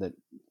that.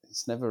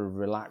 It's never a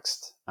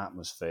relaxed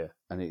atmosphere,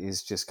 and it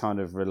is just kind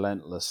of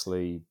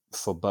relentlessly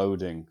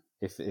foreboding.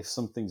 If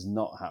something's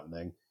not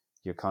happening,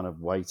 you're kind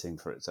of waiting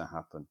for it to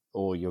happen,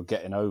 or you're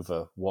getting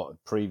over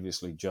what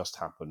previously just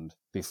happened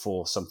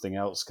before something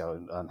else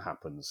goes and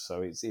happens.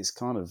 So it's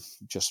kind of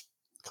just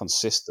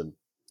consistent.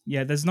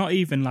 Yeah, there's not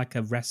even like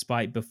a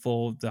respite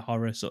before the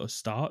horror sort of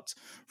starts.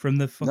 From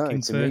the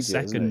fucking first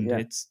second,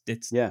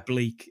 it's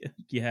bleak,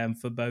 and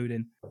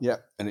foreboding. Yeah,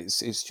 and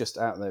it's just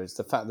out there. It's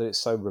the fact that it's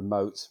so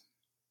remote,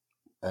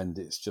 and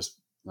it's just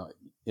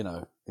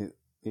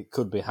it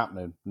could be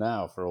happening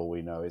now for all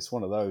we know. It's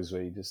one of those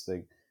where you just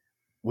think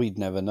we'd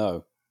never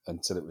know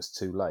until it was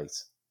too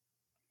late,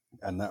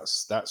 and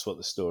that's what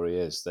the story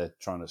is. They're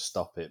trying to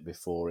stop it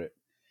before it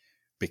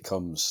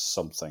becomes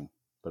something.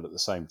 But at the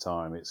same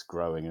time, it's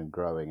growing and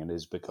growing and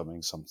is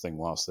becoming something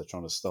whilst they're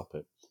trying to stop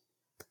it.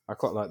 I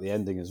quite like the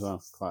ending as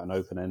well, quite an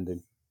open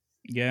ending.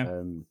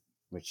 Yeah.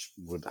 Which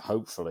would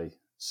hopefully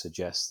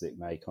suggest that it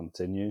may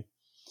continue.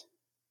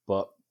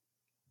 But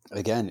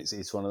again,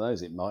 it's one of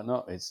those, it might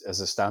not. It's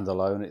as a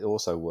standalone, it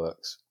also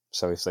works.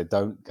 So if they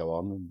don't go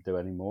on and do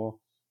any more,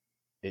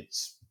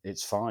 it's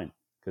fine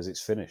because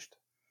it's finished.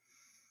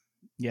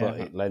 Yeah. But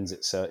it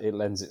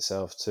lends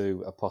itself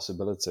to a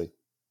possibility.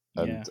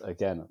 And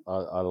again,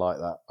 I like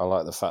that. I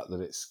like the fact that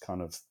it's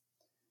kind of,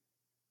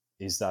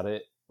 is that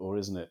it or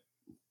isn't it?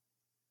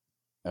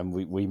 And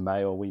we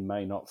may or we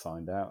may not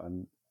find out,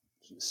 and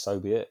so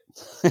be it.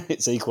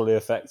 It's equally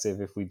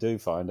effective if we do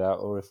find out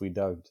or if we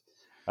don't.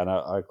 And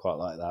I quite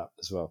like that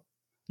as well.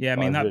 Yeah, I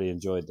mean, I really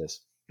enjoyed this.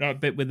 That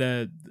bit with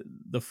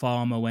the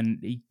farmer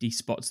when he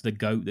spots the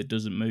goat that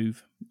doesn't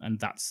move, and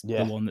that's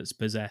the one that's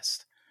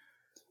possessed.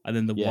 And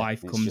then the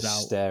wife comes out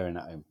staring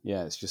at him.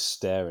 Yeah, it's just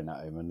staring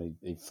at him, and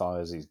he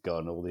fires his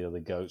gun. All the other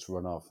goats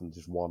run off, and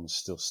just one's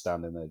still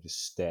standing there,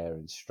 just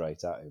staring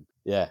straight at him.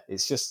 Yeah,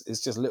 it's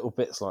just little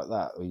bits like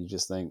that where you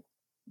just think,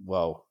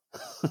 "Well,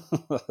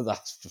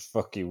 that's just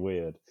fucking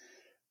weird."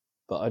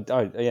 But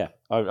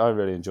I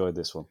really enjoyed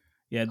this one.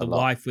 Yeah, the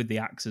wife with the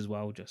axe as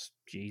well. Just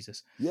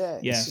Jesus. Yeah,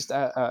 it's just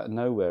out of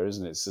nowhere,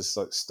 isn't it? It's just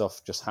like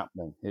stuff just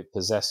happening. It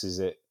possesses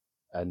it.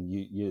 And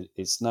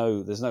there's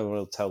no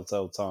real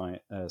telltale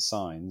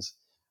signs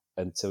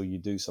until you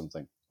do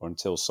something or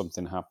until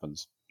something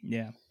happens.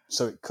 Yeah.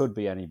 So it could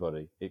be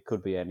anybody. It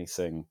could be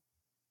anything.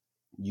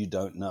 You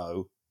don't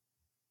know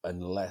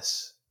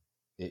unless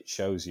it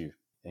shows you.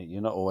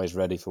 You're not always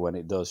ready for when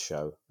it does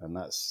show, and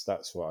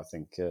that's what I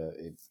think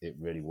it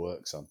really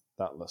works on,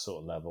 that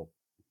sort of level.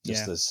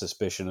 Just the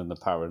suspicion and the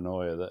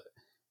paranoia that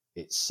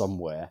it's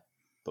somewhere,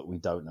 but we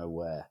don't know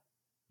where.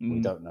 We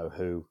don't know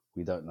who,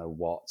 we don't know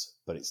what,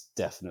 but it's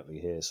definitely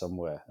here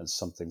somewhere, and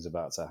something's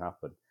about to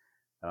happen.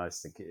 And I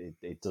think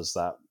it does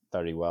that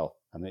very well,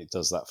 and it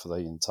does that for the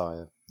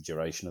entire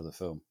duration of the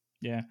film.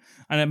 Yeah,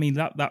 and I mean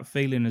that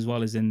feeling as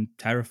well is in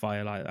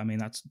Terrifier. Like, I mean,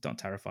 that's not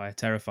Terrifier,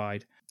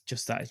 Terrified.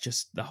 Just that, it's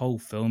just the whole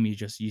film.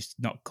 You're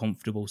not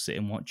comfortable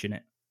sitting watching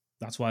it.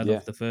 That's why I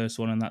love the first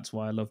one, and that's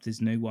why I loved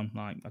his new one.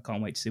 Like, I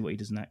can't wait to see what he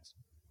does next.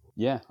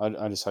 Yeah,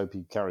 I just hope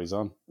he carries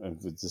on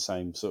with the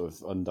same sort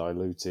of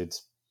undiluted,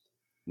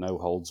 no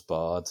holds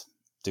barred,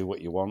 do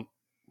what you want,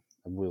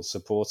 and we'll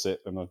support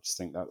it. And I just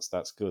think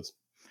that's good.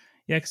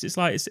 Yeah, because it's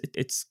like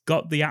it's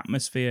got the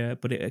atmosphere,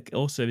 but it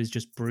also is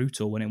just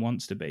brutal when it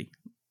wants to be.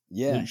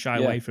 Yeah, it doesn't shy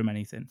away from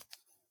anything.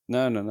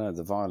 No.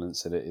 The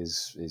violence in it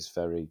is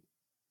very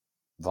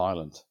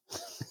violent.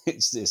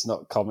 It's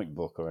not comic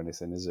book or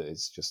anything, is it?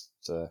 It's just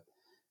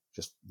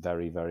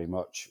very, very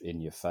much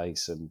in your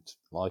face, and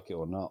like it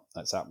or not,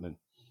 that's happening.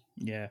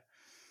 Yeah,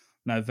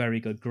 no, very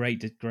good,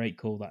 great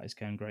call. That is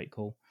Ken, great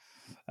call.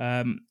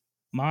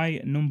 My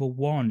number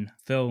one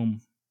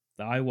film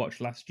that I watched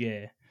last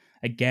year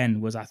again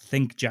was, I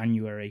think,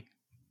 January.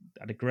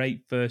 Had a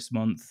great first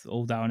month,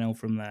 all downhill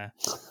from there.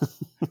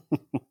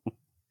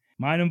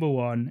 My number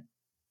one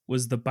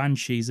was The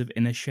Banshees of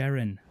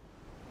Inisherin.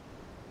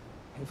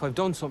 If I've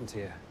done something to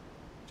you,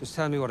 just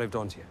tell me what I've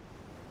done to you.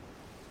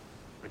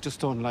 I just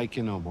don't like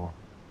you no more.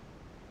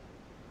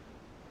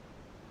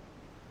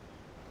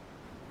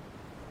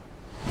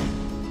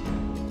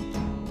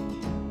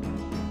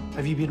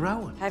 Have you been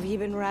rowing? Have you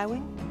been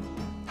rowing?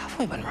 Have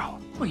we been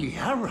rowing? Well, you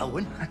are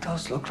rowing. It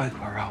does look like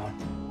we're rowing.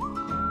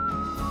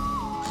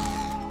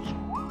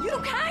 You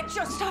can't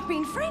just stop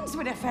being friends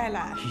with a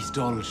fella. He's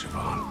dull,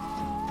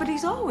 Siobhan. But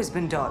he's always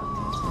been dull.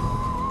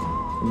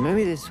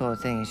 Maybe this whole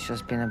thing has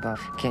just been about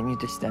getting you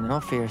to stand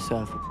up for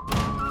yourself.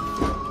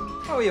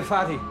 How are you,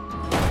 fatty?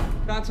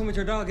 Dancing with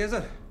your dog, is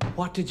it?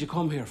 What did you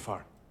come here for?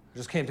 I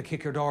just came to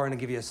kick your door in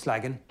and give you a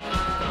slagging.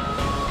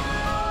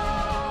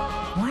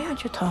 Why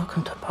aren't you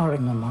talking to Porrig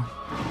no more?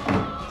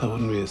 That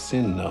wouldn't be a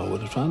sin now,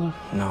 would it, Father?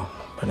 No,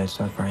 but it's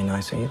not very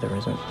nice either,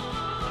 is it?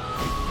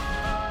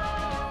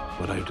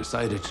 What I've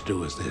decided to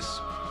do is this.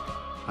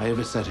 I have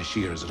a set of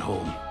shears at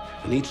home,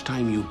 and each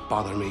time you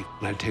bother me,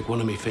 I'll take one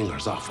of my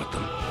fingers off with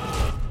them.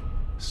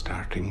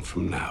 Starting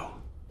from now.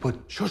 But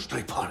shush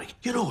like, Porrig.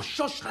 You know,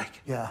 shush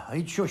like. Yeah,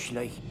 I'd shush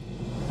like.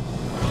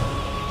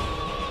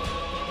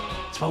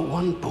 It's about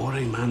one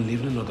boring man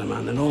leaving another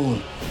man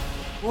alone.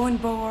 One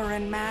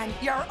boring man.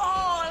 You're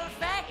all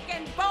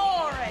fucking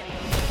boring.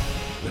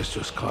 Let's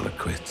just call it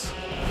quits.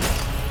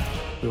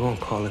 We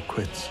won't call it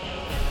quits.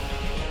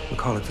 We'll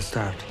call it the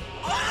start.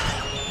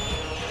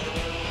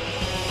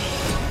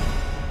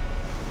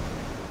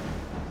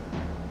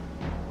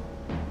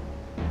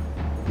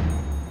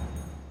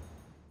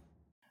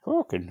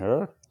 Fucking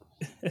hell.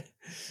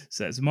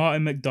 So it's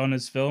Martin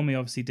McDonagh's film. He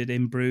obviously did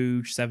In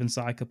Bruges, Seven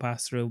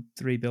Psychopaths,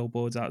 Three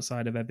Billboards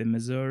Outside of Ebbing,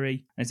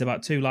 Missouri. And it's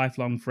about two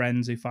lifelong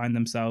friends who find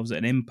themselves at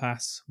an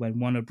impasse when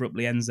one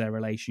abruptly ends their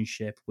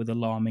relationship with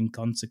alarming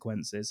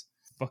consequences.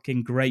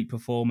 Fucking great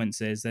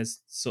performances.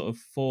 There's sort of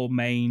four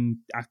main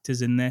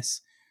actors in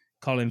this.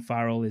 Colin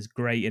Farrell is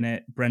great in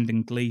it.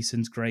 Brendan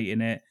Gleeson's great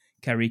in it.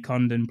 Kerry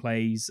Condon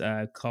plays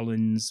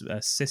Colin's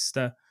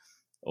sister,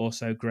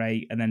 also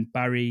great. And then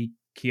Barry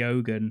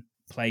Keoghan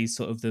plays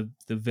sort of the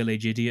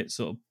village idiot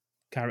sort of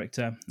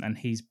character, and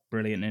he's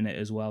brilliant in it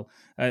as well.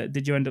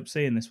 Did you end up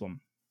seeing this one?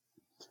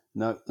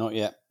 No, not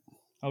yet.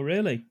 Oh,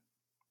 really?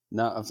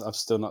 No, I've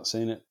still not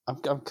seen it.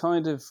 I'm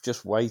kind of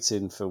just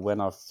waiting for when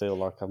I feel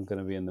like I'm going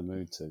to be in the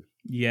mood to.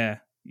 Yeah,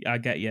 I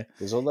get you.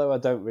 Because although I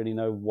don't really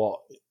know what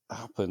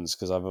happens,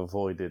 because I've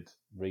avoided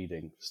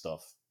reading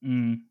stuff,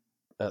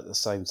 at the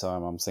same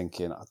time I'm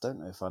thinking, I don't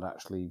know if I'd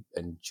actually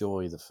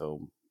enjoy the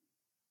film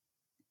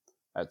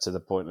to the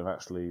point of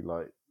actually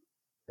like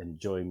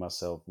enjoying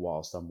myself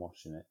whilst I'm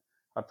watching it.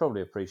 I'd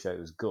probably appreciate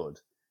it was good,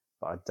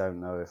 but I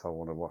don't know if I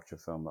want to watch a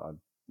film that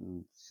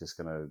it's just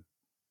going to,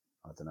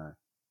 I don't know,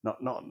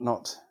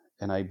 not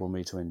enable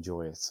me to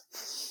enjoy it.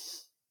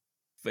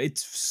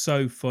 It's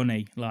so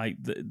funny. Like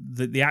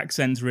the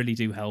accents really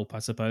do help, I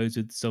suppose,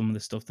 with some of the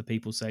stuff that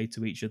people say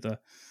to each other.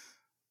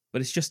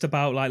 But it's just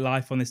about like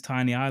life on this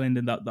tiny island,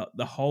 and that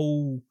the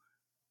whole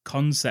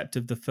concept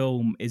of the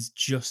film is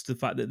just the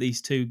fact that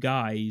these two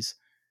guys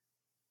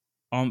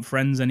aren't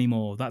friends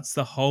anymore. That's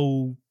the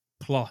whole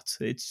plot.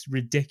 It's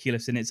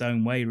ridiculous in its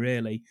own way,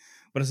 really.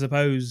 But I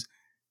suppose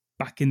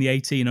back in the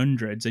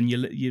 1800s,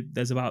 and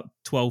there's about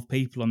 12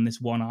 people on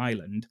this one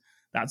island,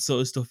 that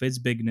sort of stuff is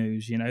big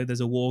news. You know,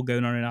 there's a war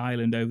going on in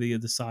Ireland over the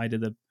other side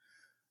of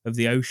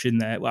the ocean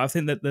there. Well, I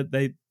think that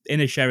the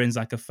Inisherin's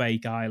like a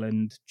fake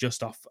island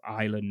just off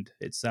Ireland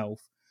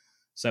itself.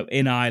 So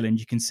in Ireland,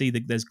 you can see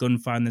that there's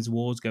gunfire and there's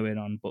wars going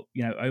on. But,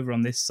 you know, over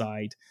on this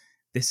side,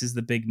 this is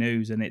the big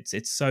news, and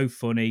it's so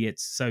funny.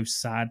 It's so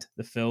sad.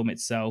 The film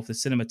itself, the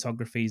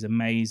cinematography is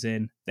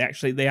amazing.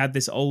 They had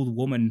this old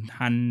woman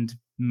hand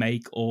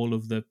make all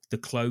of the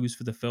clothes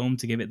for the film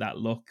to give it that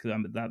look.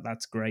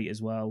 That's great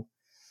as well.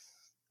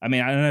 I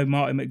mean, I know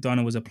Martin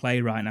McDonagh was a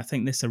playwright, and I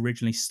think this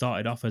originally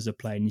started off as a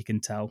play, and you can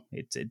tell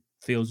it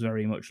feels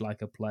very much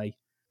like a play.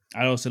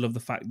 I also love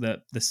the fact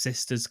that the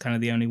sister's kind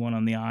of the only one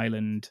on the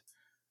island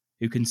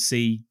who can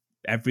see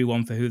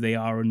everyone for who they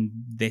are and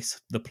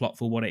the plot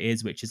for what it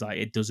is, which is like,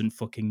 it doesn't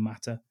fucking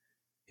matter.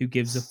 Who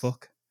gives a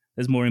fuck?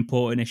 There's more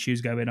important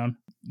issues going on.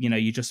 You know,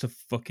 you're just a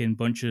fucking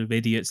bunch of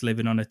idiots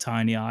living on a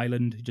tiny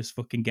island who just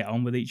fucking get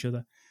on with each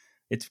other.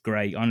 It's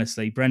great,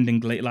 honestly. Brendan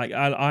Gleeson, like,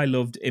 I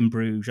loved In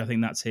Bruges. I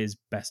think that's his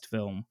best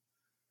film.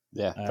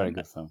 Yeah, very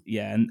good film.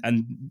 Yeah,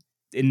 and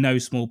in no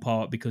small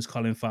part because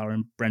Colin Farrell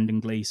and Brendan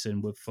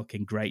Gleeson were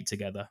fucking great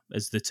together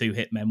as the two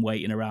hitmen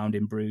waiting around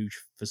in Bruges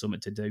for something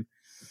to do.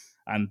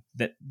 And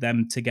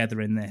them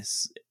together in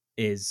this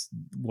is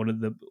one of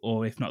the,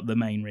 or if not the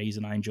main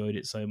reason I enjoyed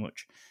it so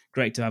much.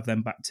 Great to have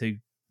them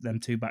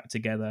two back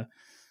together.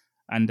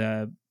 And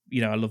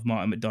you know, I love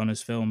Martin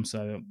McDonagh's film,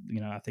 so you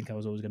know, I think I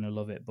was always going to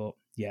love it. But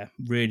yeah,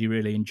 really,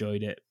 really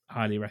enjoyed it.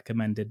 Highly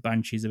recommended.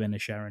 Banshees of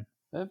Inisherin.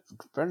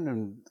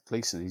 Brendan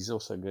Gleeson, he's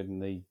also good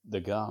in the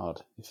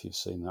Guard, if you've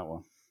seen that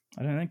one.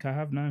 I don't think I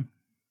have, no.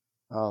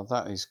 Oh,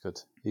 that is good.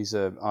 He's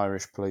an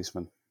Irish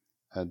policeman.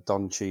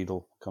 Don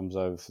Cheadle comes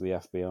over for the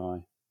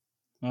FBI.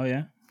 Oh,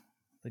 yeah?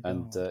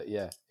 And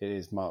yeah, it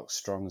is Mark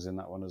Strong's in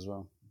that one as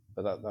well.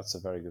 But that's a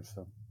very good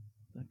film.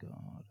 The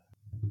Guard.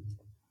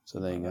 So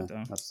there you go.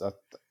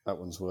 That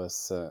one's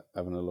worth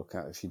having a look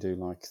at if you do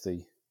like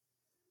the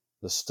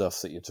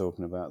stuff that you're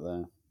talking about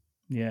there.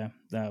 Yeah,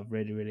 that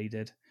really, really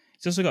did.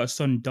 He's also got a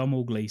son,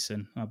 Domhnall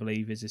Gleeson, I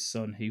believe, is his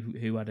son,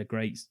 who had a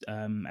great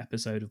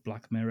episode of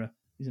Black Mirror.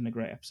 He's in a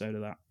great episode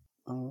of that.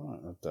 Oh, right.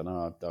 I don't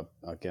know.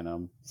 Again,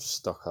 I'm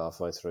stuck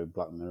halfway through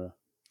Black Mirror.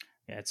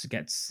 Yeah,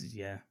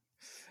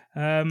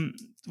 yeah.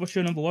 What's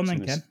your number one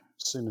then, Ken?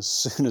 Soon as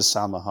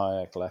Salma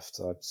Hayek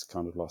left, I just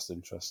kind of lost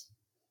interest.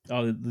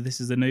 Oh,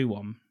 this is the new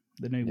one.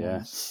 The new one.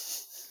 Yeah.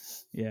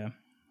 Yeah.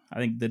 I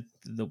think the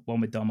one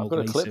with Domhnall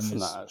Gleeson. I've got a clip from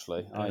that,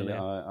 actually.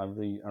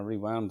 I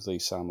rewound the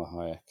Salma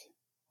Hayek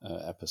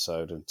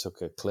episode and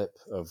took a clip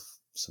of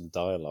some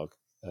dialogue,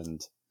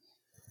 and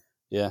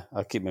yeah,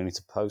 I keep meaning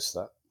to post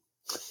that.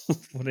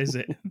 What is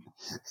it?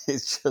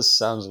 It just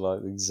sounds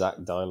like the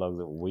exact dialogue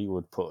that we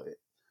would put it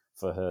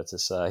for her to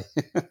say.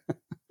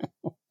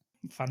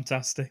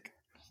 Fantastic.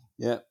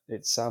 Yeah,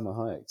 it's Salma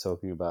Hayek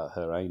talking about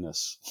her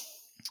anus.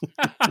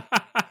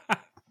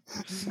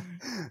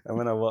 And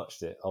when I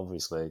watched it,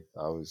 obviously,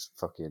 I was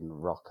fucking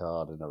rock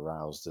hard and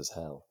aroused as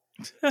hell.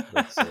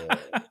 But,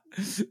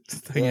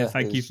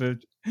 thanks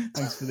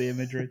for the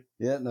imagery.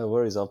 Yeah, no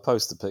worries. I'll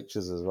post the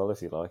pictures as well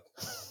if you like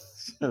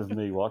of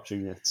me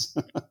watching it.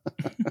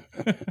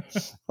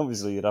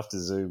 Obviously, you'd have to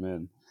zoom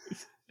in.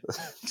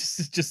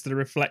 just the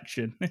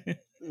reflection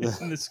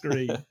in the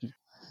screen.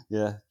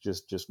 Yeah,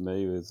 just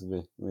me with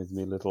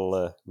me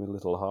little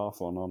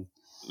half on.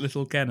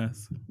 Little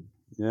Kenneth.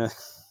 Yeah.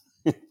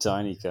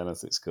 Tiny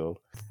Kenneth, it's called.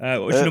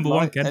 What's your number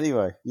one, Ken?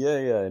 Anyway,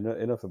 yeah.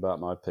 Enough about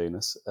my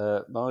penis.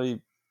 My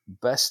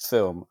best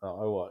film that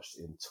I watched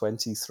in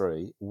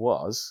 23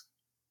 was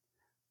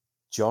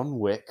John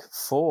Wick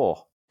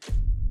 4.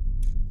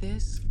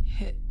 This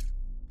hit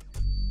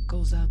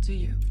goes out to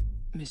you,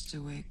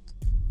 Mr. Wick.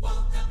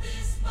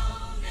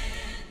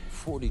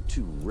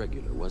 42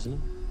 regular, wasn't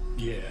it?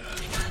 Yeah.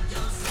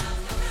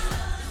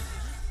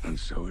 And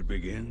so it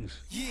begins.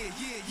 Yeah.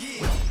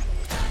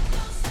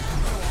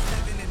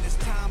 Living in this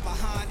time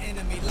behind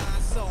enemy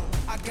lines, so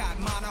I got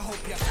mine. I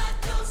hope you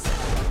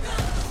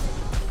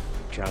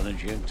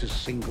challenge him to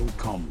single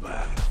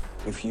combat.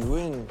 If you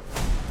win,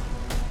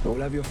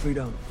 you'll have your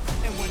freedom.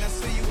 And when I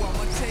see you,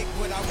 I'ma take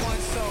what I want,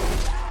 so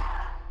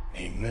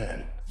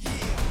amen. Yeah,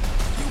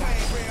 you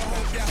ain't real,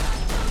 hope ya.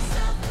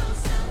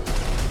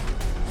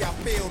 Y'all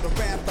feel the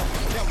wrath of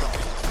hero.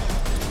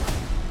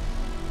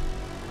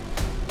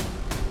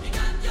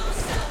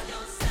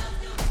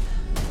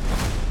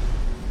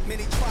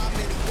 Many try,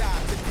 many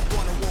die, if you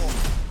want a war,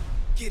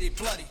 get it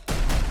bloody.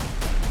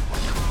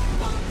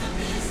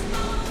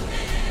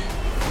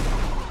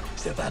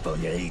 Step up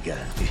on your ego.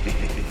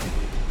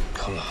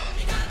 Come on.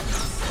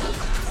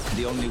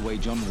 The only way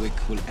John Wick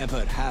will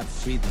ever have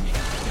freedom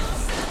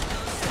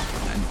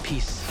and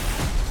peace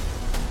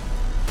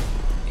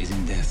is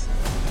in death.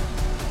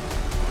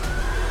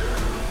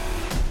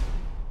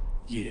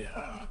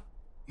 Yeah,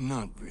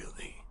 not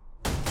really.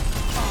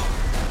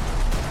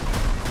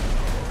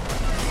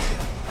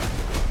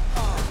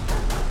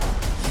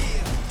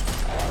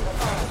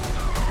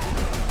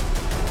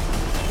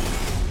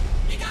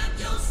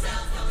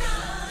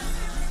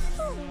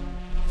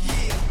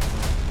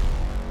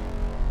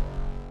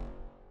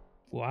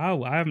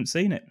 Wow, I haven't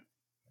seen it.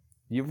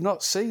 You've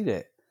not seen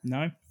it?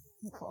 No.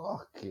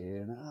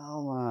 Fucking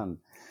hell, man.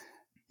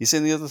 You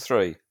seen the other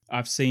three?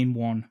 I've seen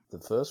one. The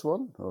first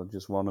one? Or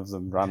just one of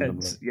them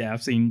randomly? Yeah,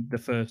 I've seen the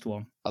first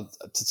one.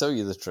 To tell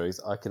you the truth,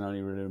 I can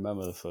only really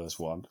remember the first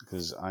one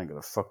because I ain't got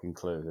a fucking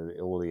clue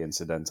who all the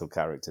incidental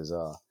characters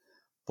are.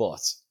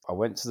 But I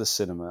went to the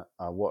cinema,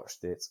 I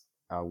watched it,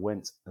 I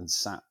went and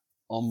sat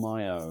on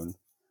my own,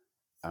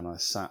 and I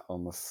sat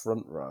on the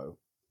front row,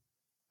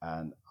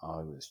 and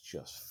I was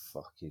just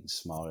fucking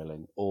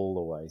smiling all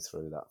the way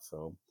through that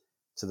film,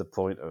 to the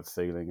point of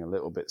feeling a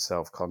little bit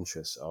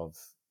self-conscious of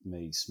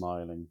me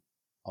smiling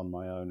on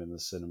my own in the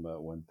cinema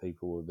when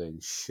people were being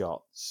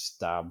shot,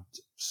 stabbed,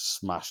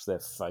 smashed their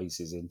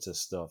faces into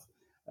stuff,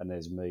 and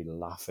there's me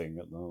laughing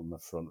at them on the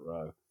front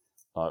row,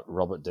 like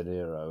Robert De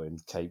Niro in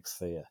Cape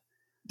Fear.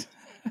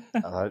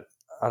 And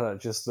I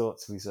just thought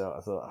to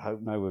myself, I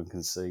hope no one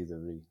can see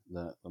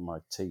my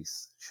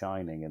teeth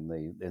shining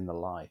in the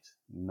light.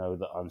 Know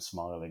that I'm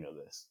smiling at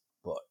this,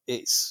 but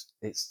it's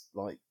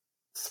like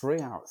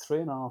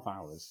 3.5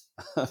 hours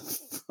of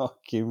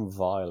fucking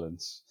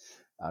violence,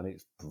 and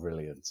it's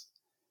brilliant.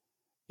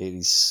 It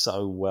is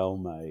so well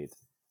made,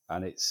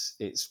 and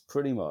it's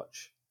pretty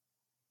much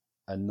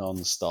a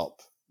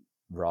non-stop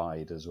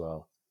ride as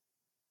well.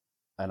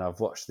 And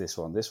I've watched this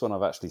one. This one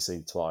I've actually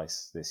seen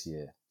twice this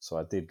year, so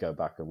I did go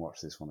back and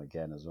watch this one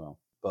again as well.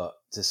 But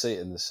to see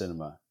it in the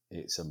cinema,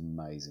 it's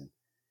amazing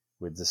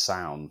with the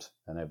sound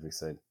and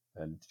everything,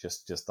 and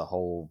just the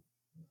whole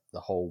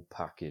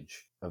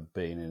package of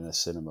being in a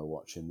cinema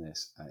watching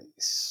this. And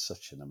it's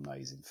such an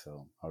amazing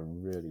film. I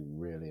really,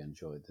 really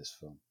enjoyed this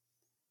film.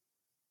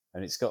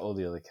 And it's got all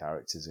the other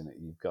characters in it.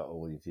 You've got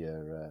all of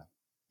your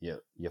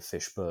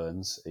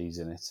Fishburnes. He's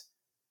in it.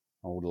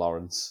 Old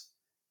Lawrence.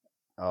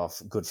 Our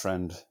good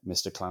friend,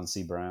 Mr.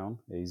 Clancy Brown.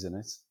 He's in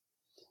it.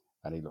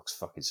 And he looks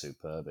fucking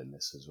superb in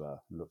this as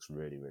well. He looks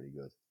really, really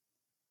good.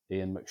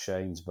 Ian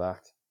McShane's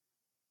back.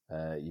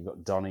 You've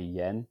got Donnie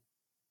Yen.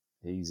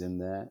 He's in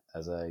there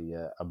as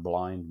a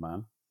blind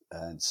man.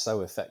 And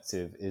so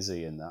effective is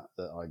he in that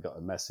I got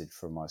a message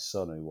from my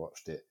son who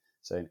watched it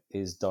saying,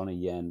 "Is Donnie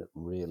Yen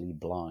really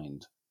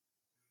blind?"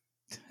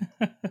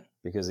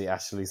 Because he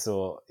actually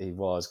thought he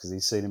was, because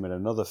he's seen him in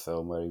another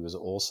film where he was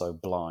also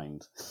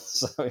blind.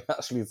 So he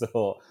actually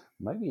thought,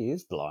 maybe he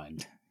is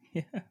blind.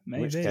 Yeah, maybe.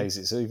 In which case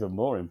it's even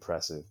more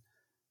impressive.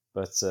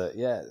 But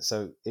yeah,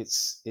 so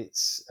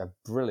it's a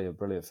brilliant,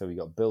 brilliant film. You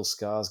got Bill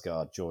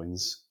Skarsgård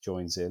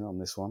joins in on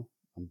this one,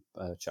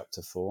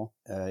 chapter 4.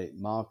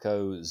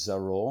 Marco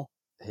Zaror,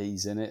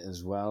 he's in it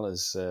as well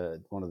as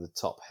one of the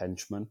top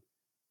henchmen,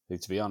 who,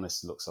 to be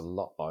honest, looks a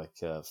lot like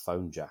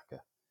Phone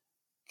Jacker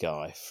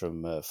guy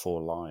from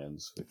Four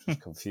Lions, which was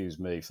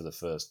confused me for the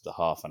first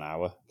half an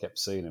hour. Kept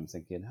seeing him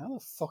thinking, how the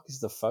fuck is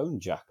the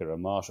Phone Jacker a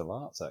martial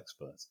arts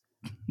expert?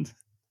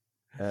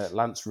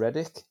 Lance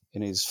Reddick,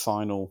 in his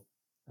final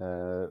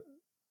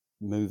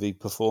movie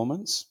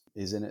performance,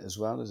 is in it as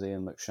well as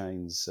Ian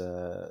McShane's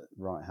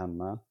right-hand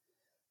man.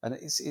 And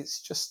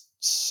it's just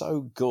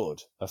so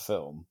good a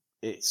film.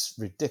 It's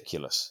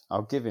ridiculous.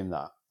 I'll give him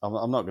that.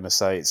 I'm not going to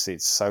say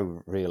it's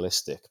so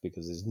realistic,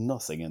 because there's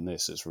nothing in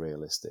this that's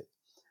realistic.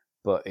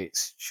 But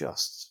it's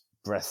just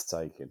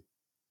breathtaking.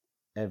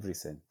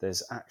 Everything.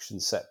 There's action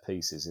set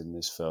pieces in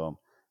this film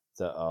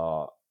that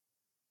are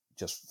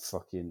just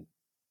fucking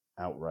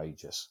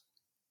outrageous.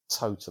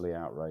 Totally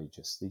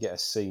outrageous. You get a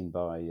scene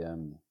by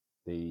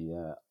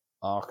the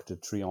Arc de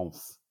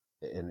Triomphe,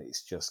 and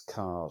it's just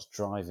cars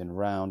driving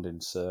round in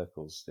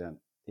circles. And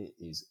it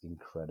is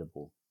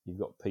incredible. You've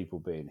got people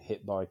being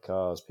hit by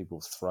cars,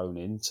 people thrown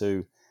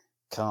into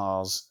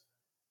cars,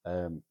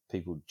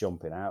 people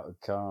jumping out of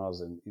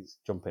cars and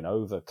jumping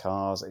over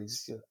cars.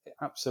 It's just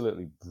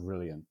absolutely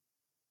brilliant.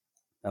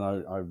 And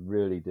I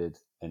really did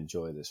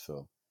enjoy this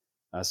film.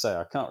 And I say,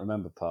 I can't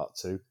remember part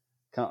 2,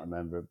 can't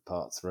remember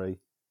part 3,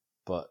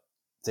 but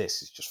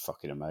this is just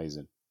fucking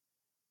amazing.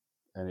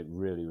 And it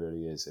really,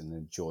 really is an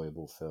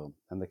enjoyable film.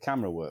 And the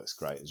camera works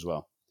great as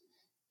well.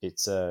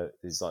 It's like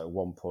at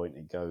one point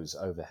it goes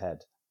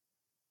overhead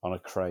on a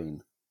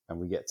crane, and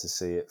we get to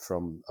see it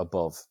from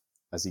above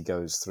as he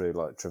goes through,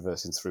 like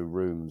traversing through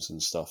rooms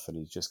and stuff, and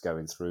he's just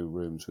going through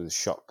rooms with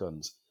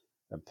shotguns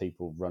and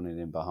people running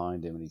in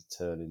behind him, and he's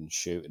turning and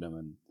shooting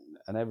them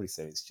and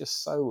everything. It's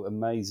just so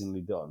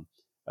amazingly done.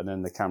 And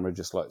then the camera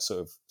just like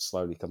sort of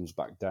slowly comes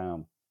back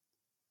down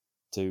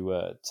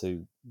to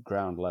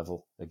ground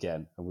level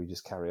again, and we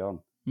just carry on.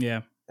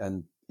 Yeah.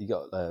 And you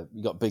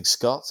got Big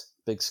Scott.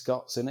 Big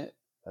Scott's in it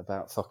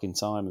about fucking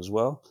time as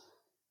well.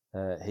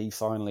 He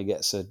finally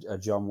gets a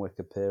John Wick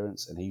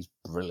appearance, and he's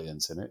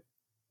brilliant in it.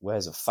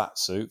 Wears a fat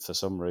suit for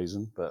some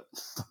reason, but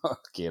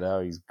fucking hell,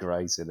 he's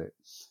great in it.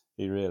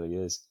 He really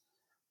is.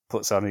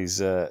 Puts on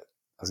his, I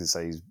was going to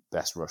say his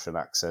best Russian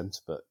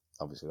accent, but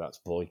obviously that's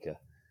Boyka.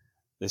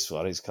 This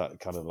one is kind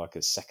of like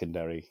a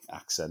secondary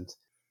accent.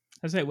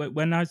 I say,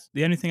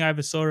 the only thing I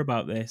ever saw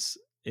about this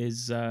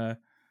is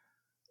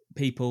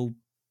people,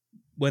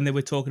 when they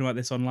were talking about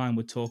this online,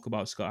 would talk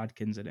about Scott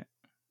Adkins in it.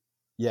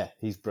 Yeah,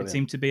 he's brilliant. It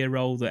seemed to be a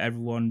role that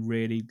everyone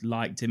really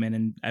liked him in,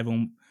 and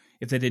everyone,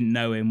 if they didn't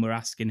know him, were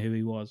asking who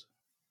he was.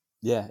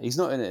 Yeah, he's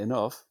not in it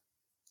enough.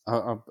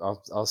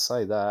 I'll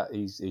say that.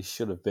 He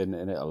should have been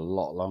in it a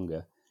lot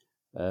longer.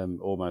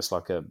 Almost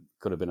like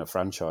could have been a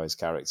franchise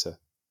character.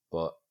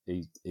 But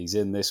he's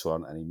in this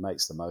one, and he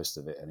makes the most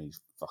of it, and he's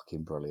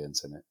fucking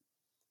brilliant in it.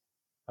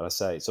 And I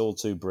say, it's all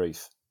too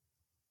brief,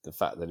 the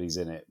fact that he's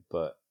in it,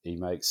 but he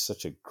makes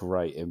such a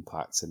great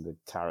impact, and the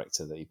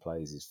character that he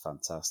plays is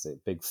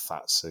fantastic. Big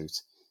fat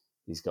suit.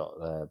 He's got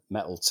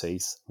metal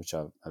teeth, which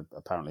I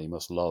apparently he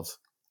must love,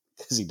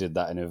 because he did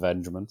that in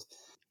Avengement.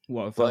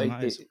 What a film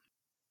that is.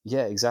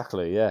 Yeah,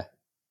 exactly, yeah.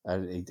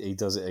 And he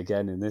does it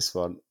again in this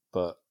one.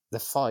 But the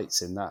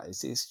fights in that,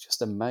 it's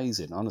just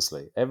amazing,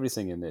 honestly.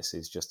 Everything in this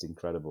is just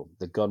incredible.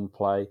 The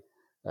gunplay,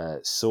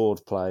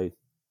 sword play,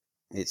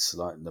 it's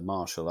like the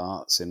martial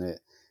arts in it,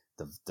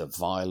 the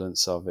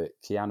violence of it.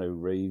 Keanu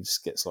Reeves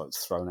gets like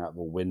thrown out of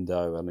a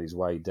window on his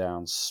way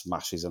down,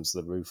 smashes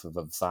onto the roof of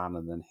a van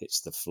and then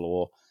hits the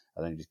floor,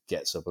 and then just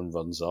gets up and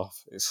runs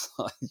off. It's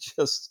like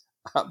just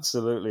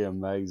absolutely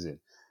amazing.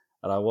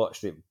 And I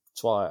watched it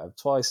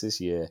twice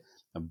this year,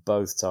 and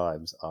both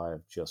times I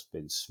have just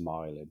been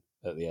smiling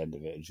at the end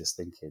of it and just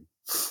thinking,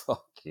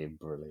 fucking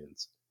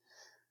brilliant.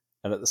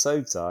 And at the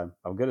same time,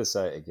 I'm going to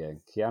say it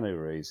again, Keanu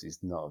Reeves is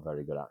not a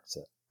very good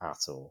actor at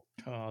all.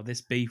 Oh,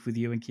 this beef with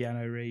you and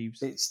Keanu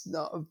Reeves. It's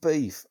not a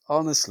beef.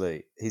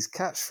 Honestly, his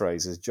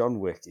catchphrase as John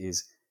Wick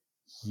is,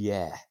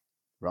 yeah.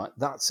 Right?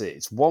 That's it.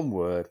 It's one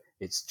word.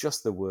 It's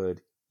just the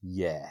word,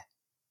 yeah.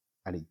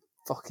 And he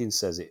fucking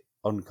says it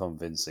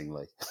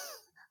unconvincingly.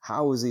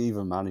 How has he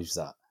even managed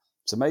that?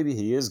 So maybe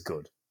he is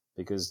good,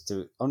 because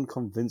to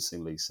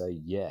unconvincingly say,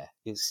 yeah,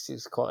 it's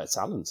just quite a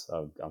talent,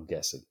 I'm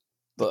guessing.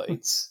 But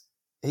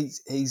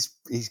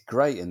he's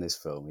great in this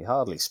film. He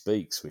hardly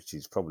speaks, which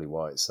is probably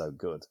why it's so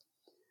good.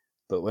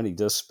 But when he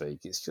does speak,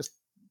 it's just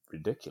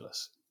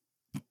ridiculous.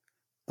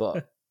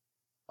 But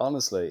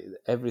honestly,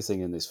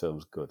 everything in this film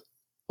is good.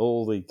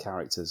 All the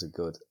characters are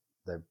good.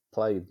 They're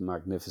played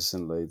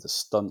magnificently. The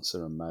stunts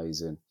are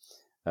amazing.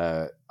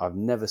 I've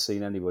never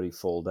seen anybody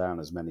fall down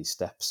as many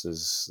steps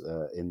as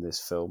in this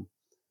film.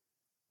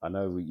 I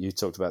know you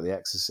talked about The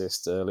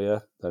Exorcist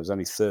earlier. There was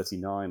only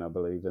 39, I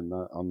believe,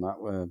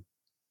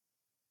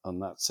 on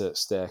that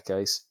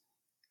staircase.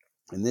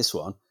 In this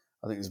one,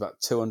 I think it's about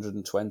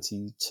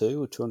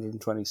 222 or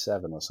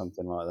 227 or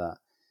something like that.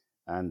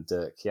 And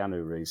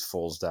Keanu Reeves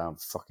falls down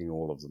fucking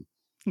all of them,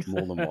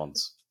 more than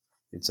once.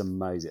 It's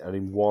amazing. And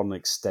in one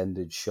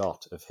extended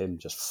shot of him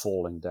just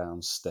falling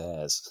down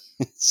stairs,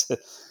 it's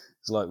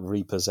like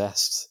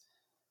repossessed.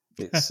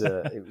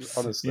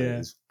 Honestly,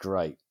 it's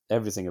great.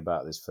 Everything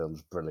about this film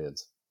is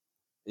brilliant.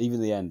 Even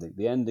the ending.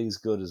 The ending's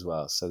good as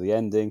well. So the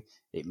ending,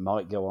 it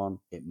might go on,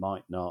 it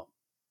might not.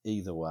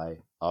 Either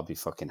way, I'll be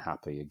fucking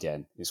happy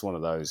again. It's one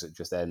of those that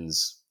just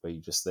ends where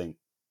you just think,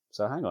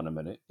 so hang on a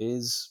minute,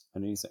 and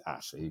you think,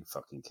 actually, who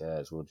fucking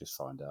cares? We'll just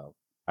find out.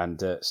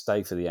 And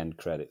stay for the end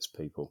credits,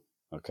 people.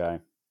 Okay?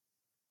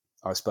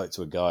 I spoke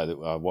to a guy that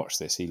I watched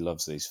this. He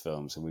loves these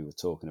films, and we were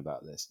talking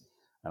about this.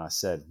 And I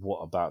said, what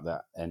about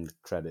that end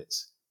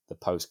credits, the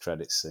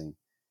post-credits scene?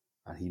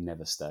 And he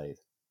never stayed,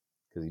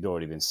 because he'd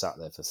already been sat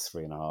there for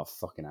 3.5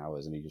 fucking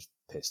hours, and he just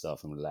pissed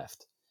off and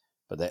left.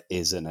 But there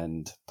is an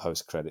end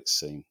post-credits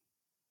scene.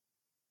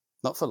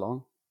 Not for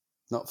long.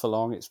 Not for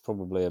long. It's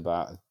probably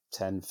about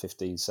 10,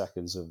 15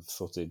 seconds of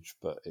footage,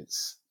 but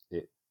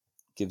it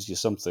gives you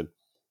something.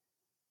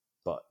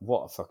 But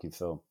what a fucking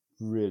film.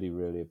 Really,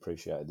 really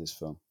appreciated this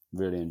film.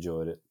 Really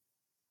enjoyed it.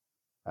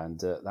 And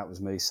that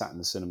was me sat in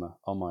the cinema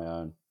on my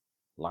own,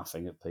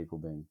 laughing at people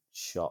being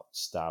shot,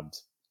 stabbed,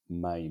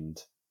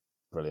 maimed.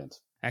 Brilliant.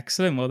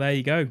 Excellent. Well, there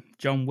you go.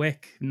 John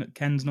Wick,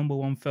 Ken's number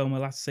one film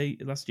of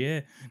last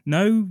year.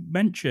 No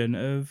mention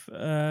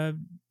of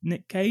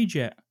Nick Cage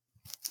yet.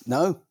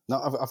 No,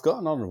 I've got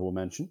an honourable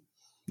mention.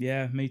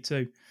 Yeah, me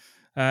too.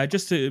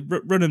 Just to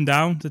run them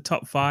down, the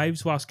top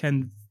fives, whilst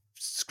Ken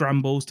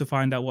scrambles to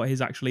find out what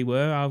his actually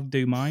were, I'll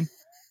do mine.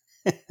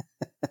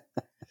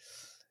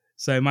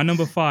 So my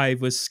number 5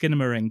 was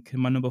Skinamarink,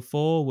 and my number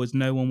 4 was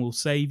No One Will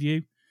Save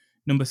You.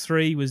 Number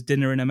 3 was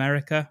Dinner in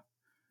America.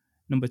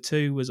 Number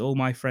 2 was All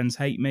My Friends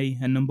Hate Me,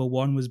 and number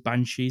 1 was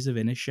Banshees of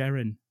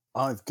Inisherin.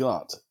 I've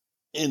got,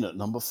 in at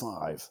number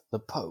 5, The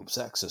Pope's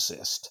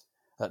Exorcist.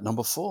 At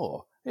number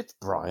 4, it's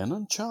Brian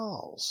and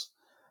Charles.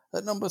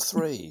 At number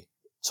 3,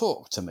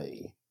 Talk to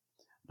Me.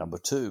 Number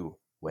 2,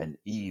 When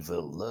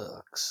Evil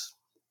Lurks.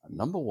 And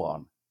number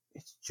 1,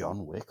 it's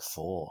John Wick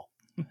 4.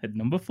 At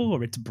number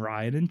 4, it's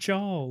Brian and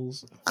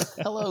Charles.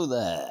 Hello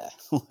there.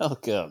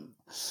 Welcome.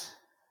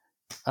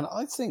 And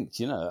I think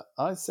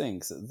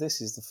that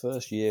this is the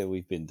first year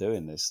we've been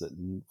doing this that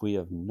we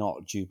have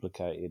not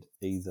duplicated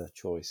either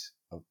choice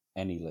of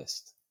any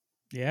list.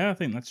 Yeah, I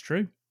think that's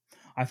true.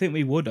 I think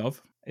we would have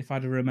if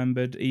I'd have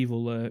remembered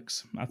Evil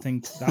Lurks. I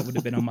think that would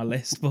have been on my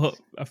list, but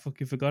I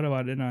fucking forgot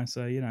about it, didn't I?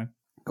 So,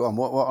 Go on,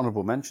 what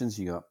honourable mentions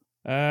you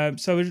got?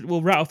 So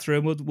we'll rattle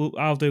through them.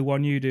 I'll do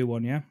one, you do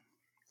one, yeah?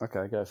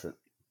 Okay, go for it.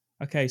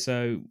 Okay,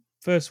 so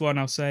first one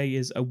I'll say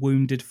is A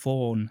Wounded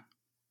Fawn.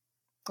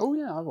 Oh,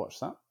 yeah, I watched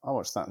that. I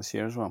watched that this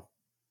year as well.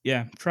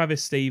 Yeah,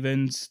 Travis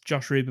Stevens.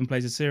 Josh Rubin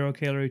plays a serial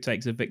killer who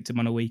takes a victim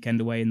on a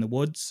weekend away in the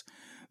woods.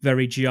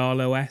 Very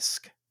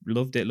Giallo-esque.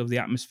 Loved it. Loved the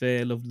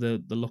atmosphere. Loved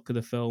the look of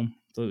the film.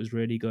 Thought it was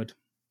really good.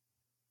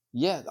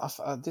 Yeah,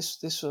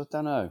 this I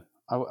don't know.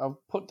 I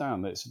put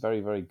down that it's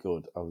very, very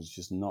good. I was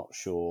just not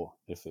sure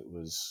if it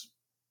was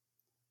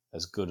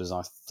as good as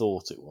I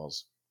thought it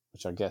was,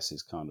 which I guess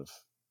is kind of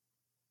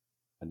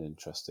an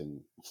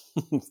interesting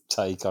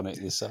take on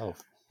it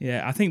yourself.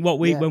 Yeah, I think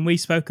when we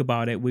spoke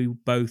about it, we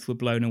both were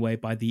blown away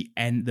by the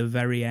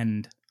very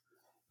end.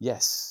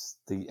 Yes,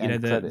 the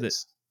end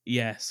credits.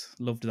 Yes,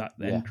 loved that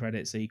end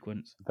credit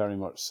sequence. Very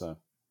much so.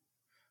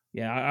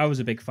 Yeah, I was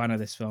a big fan of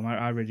this film.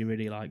 I really,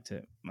 really liked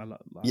it. I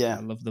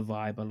love the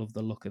vibe. I love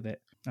the look of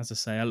it. As I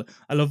say,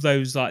 I love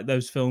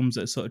those films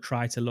that sort of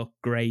try to look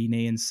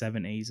grainy and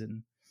 70s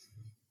and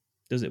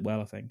does it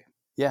well, I think.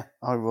 Yeah,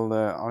 I will.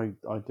 I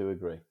do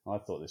agree. I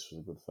thought this was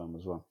a good film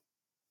as well.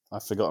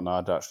 I've forgotten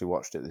I'd actually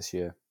watched it this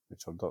year,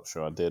 which I'm not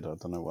sure I did. I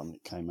don't know when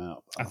it came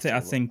out. I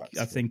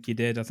think you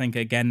did. I think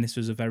again this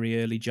was a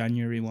very early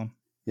January one.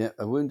 Yeah,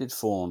 A Wounded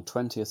Fawn,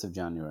 20th of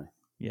January.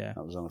 Yeah,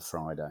 that was on a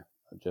Friday,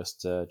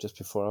 just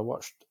before I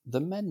watched The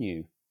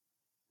Menu,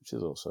 which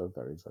is also a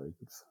very, very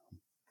good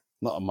film.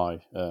 Not on my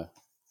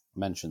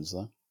mentions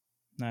though.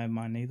 No,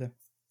 mine neither.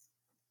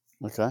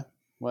 Okay,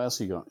 what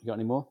else you got? You got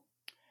any more?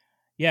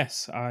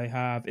 Yes, I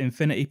have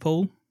Infinity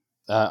Pool.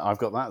 I've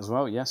got that as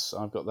well. Yes,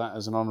 I've got that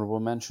as an honourable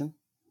mention.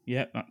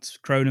 Yeah, that's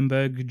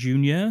Cronenberg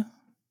Jr.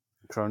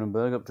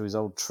 Cronenberg up to his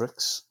old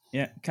tricks.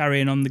 Yeah,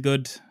 carrying on the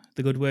good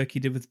work he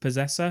did with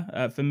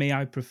Possessor. For me,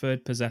 I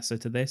preferred Possessor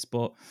to this,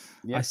 but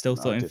I still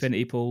thought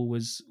Infinity Pool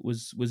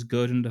was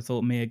good, and I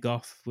thought Mia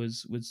Goth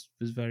was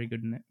very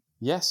good in it.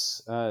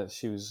 Yes,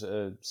 she was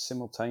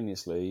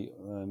simultaneously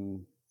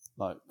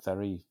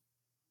very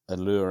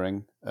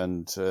alluring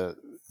and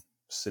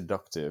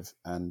seductive,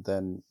 and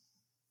then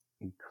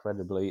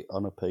incredibly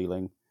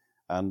unappealing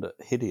and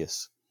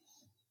hideous.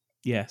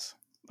 Yes,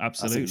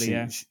 absolutely.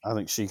 I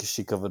think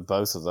she covered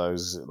both of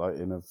those like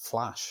in a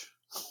flash.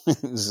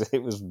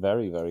 It was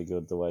very, very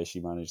good the way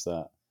she managed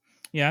that.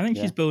 Yeah, I think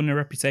she's building a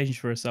reputation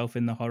for herself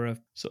in the horror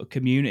sort of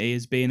community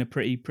as being a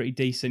pretty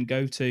decent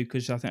go-to,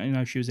 because I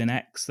think she was in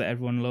X that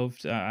everyone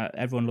loved.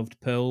 Everyone loved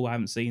Pearl. I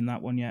haven't seen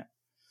that one yet.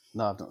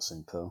 No, I've not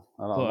seen Pearl.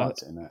 I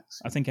liked it in X.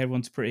 I think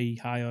everyone's pretty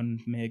high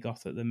on Mia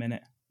Goth at the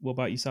minute. What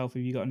about yourself?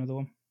 Have you got another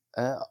one?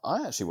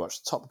 I actually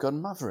watched Top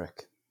Gun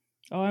Maverick.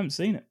 Oh, I haven't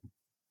seen it.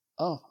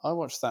 Oh, I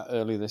watched that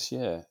early this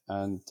year,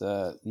 and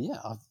I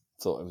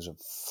thought it was a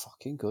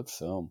fucking good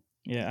film.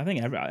 Yeah, I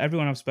think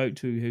everyone I've spoke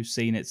to who's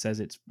seen it says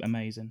it's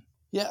amazing.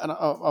 Yeah, and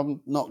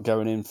I'm not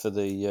going in for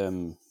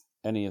the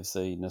any of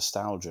the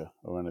nostalgia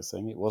or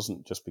anything. It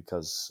wasn't just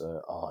because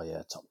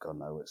Top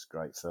Gun, it's a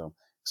great film,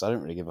 because I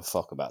don't really give a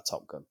fuck about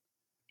Top Gun.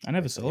 I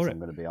never saw it. I'm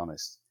going to be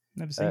honest.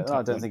 Never seen.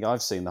 I don't think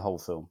I've seen the whole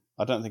film.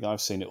 I don't think I've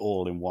seen it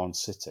all in one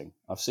sitting.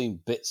 I've seen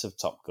bits of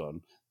Top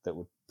Gun that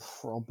would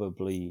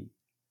probably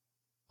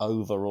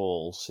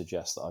overall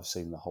suggest that I've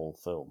seen the whole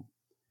film,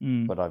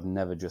 but I've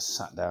never just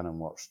sat down and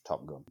watched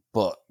Top Gun.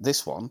 But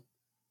this one,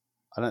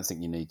 I don't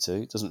think you need to.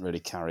 It doesn't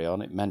really carry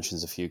on. It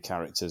mentions a few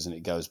characters and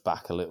it goes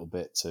back a little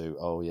bit to,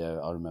 oh yeah,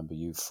 I remember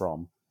you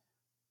from.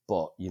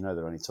 But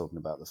they're only talking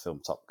about the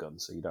film Top Gun,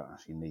 so you don't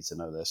actually need to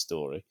know their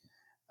story.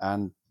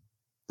 And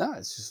no,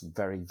 it's just a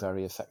very,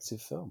 very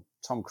effective film.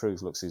 Tom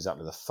Cruise looks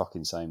exactly the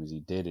fucking same as he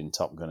did in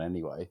Top Gun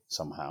anyway,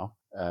 somehow,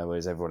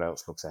 whereas everyone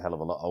else looks a hell of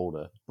a lot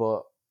older.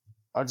 But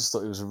I just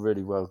thought it was a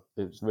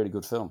really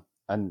good film.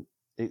 And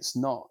it's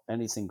not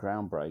anything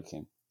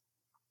groundbreaking.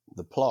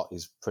 The plot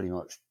is pretty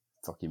much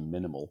fucking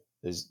minimal.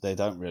 They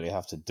don't really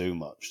have to do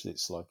much.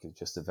 It's like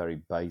just a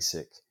very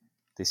basic,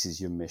 this is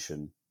your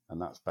mission,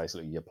 and that's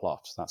basically your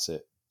plot. That's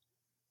it.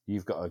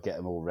 You've got to get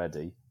them all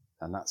ready,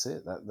 and that's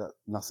it. That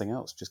nothing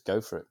else. Just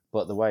go for it.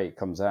 But the way it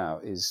comes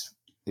out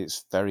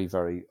it's very,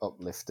 very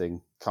uplifting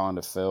kind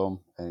of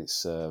film, and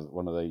it's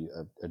one of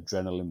the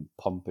adrenaline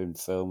pumping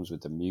films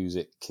with the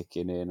music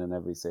kicking in and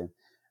everything,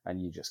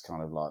 and you just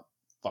kind of like,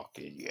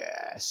 fucking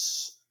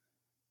yes,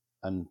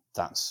 and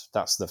that's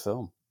the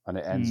film, and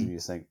it ends and you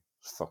think,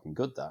 it's fucking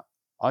good. That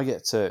I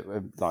get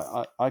to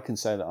I can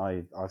say that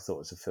I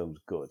thought the film's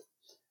good,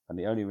 and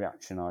the only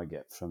reaction I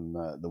get from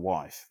the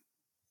wife,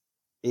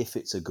 if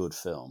it's a good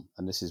film,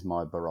 and this is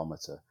my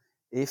barometer,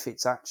 if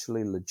it's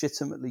actually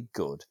legitimately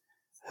good,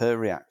 her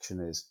reaction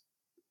is,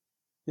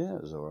 yeah,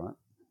 it was all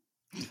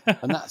right.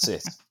 And that's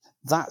it.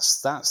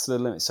 That's the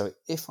limit. So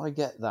if I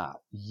get that,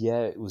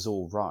 yeah, it was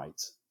all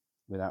right,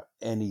 without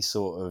any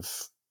sort of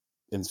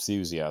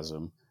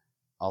enthusiasm,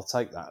 I'll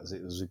take that as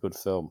it was a good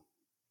film.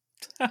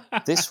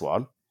 This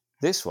one,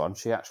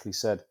 she actually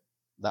said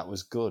that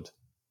was good,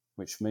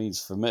 which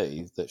means for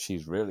me that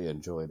she's really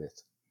enjoyed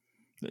it.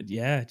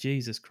 Yeah,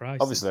 Jesus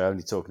Christ. Obviously, I'm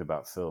only talking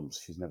about films.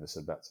 She's never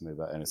said that to me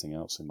about anything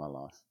else in my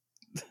life.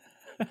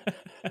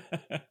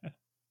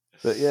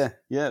 But yeah,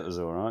 it was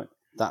all right.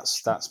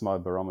 That's my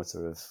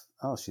barometer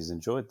of, she's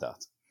enjoyed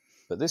that.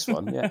 But this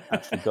one, yeah,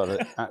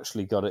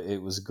 actually got it.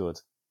 It was good.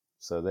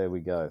 So there we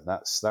go.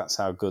 That's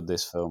how good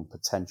this film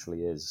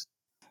potentially is.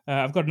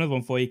 I've got another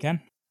one for you,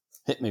 Ken.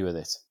 Hit me with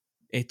it.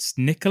 It's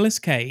Nicolas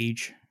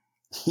Cage.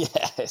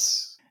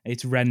 Yes.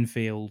 It's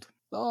Renfield.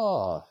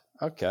 Oh,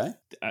 okay.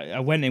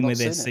 I went in with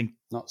this thinking...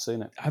 Not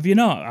seen it. Have you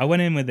not? I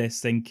went in with this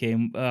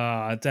thinking,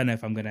 I don't know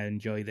if I'm going to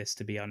enjoy this,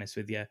 to be honest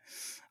with you.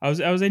 I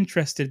was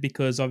interested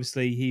because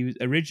obviously he was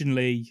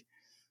originally,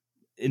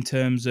 in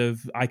terms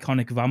of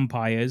iconic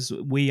vampires,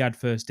 we had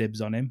first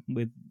dibs on him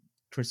with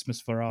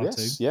Christmas Ferratu.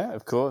 Yes, yeah,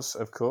 of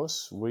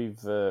course.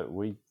 We've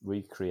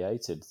we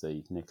created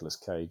the Nicolas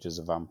Cage as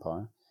a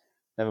vampire.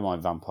 Never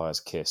mind Vampire's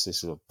Kiss.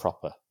 This is a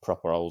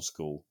proper old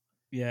school.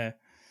 Yeah,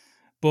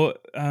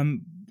 But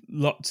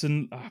lots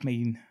and I've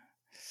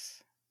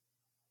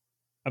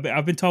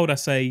been told I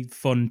say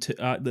fun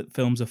that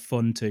films are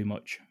fun too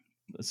much,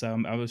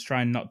 so I was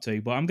trying not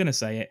to, but I'm going to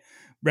say it.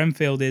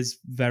 Renfield is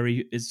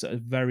a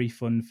very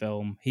fun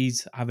film.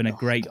 He's having a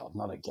great. God,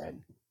 not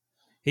again.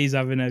 He's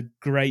having a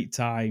great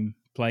time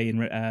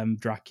playing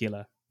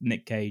Dracula.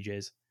 Nick Cage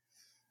is.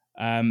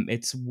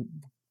 It's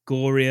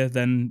gorier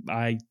than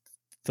I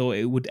thought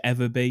it would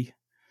ever be.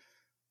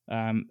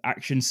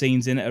 Action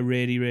scenes in it are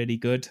really, really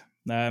good.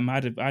 I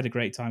had a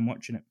great time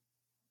watching it.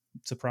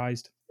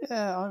 Surprised.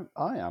 Yeah,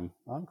 I am.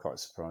 I'm quite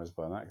surprised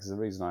by that because the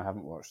reason I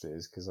haven't watched it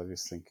is because I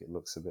just think it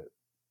looks a bit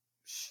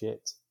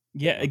shit.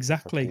 Yeah,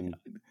 exactly.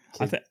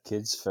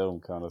 Kids film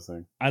kind of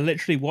thing. I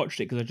literally watched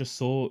it because I just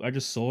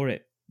saw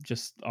it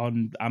just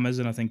on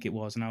Amazon, I think it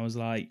was, and I was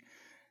like,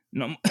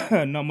 not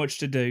much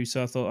to do,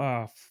 so I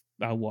thought,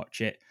 I'll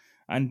watch it,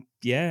 and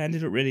yeah, I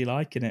ended up really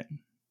liking it.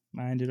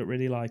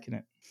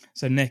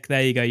 So Nick,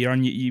 there you go.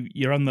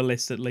 You're on the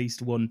list at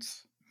least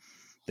once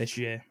this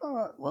year. All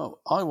right. Well,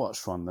 I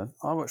watched one then.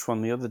 I watched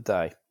one the other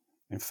day.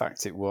 In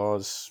fact, it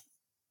was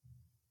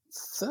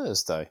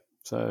Thursday.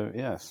 So,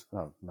 yes.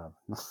 Oh, no.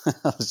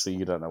 Obviously,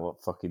 you don't know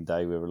what fucking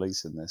day we're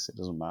releasing this. It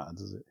doesn't matter,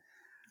 does it?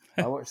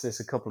 I watched this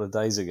a couple of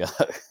days ago,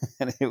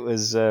 and it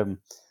was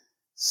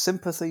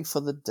Sympathy for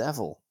the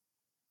Devil,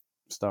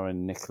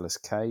 starring Nicolas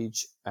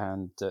Cage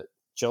and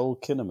Joel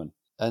Kinnaman.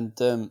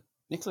 And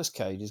Nicolas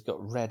Cage has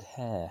got red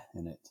hair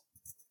in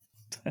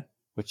it,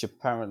 which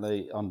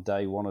apparently on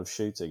day one of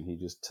shooting he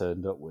just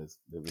turned up with.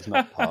 It was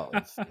not part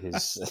of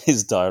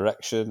his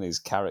direction, his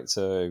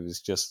character. It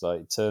was just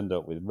like turned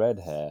up with red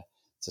hair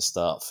to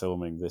start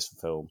filming this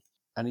film.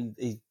 And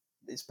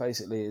it's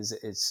basically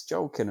it's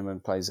Joel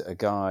Kinnaman plays a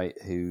guy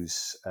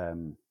who's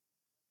on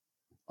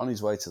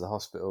his way to the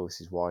hospital.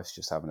 His wife's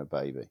just having a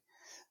baby,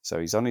 so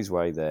he's on his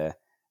way there,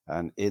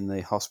 and in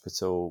the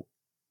hospital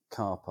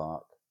car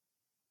park,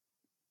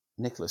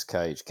 Nicolas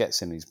Cage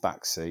gets in his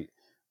back seat,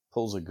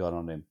 pulls a gun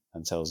on him,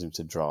 and tells him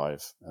to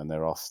drive. And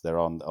they're off. They're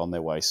on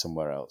their way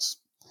somewhere else.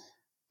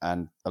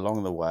 And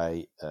along the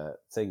way,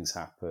 things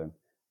happen,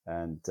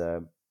 and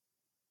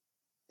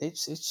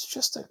it's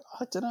just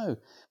I don't know.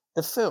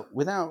 The film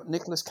without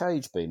Nicolas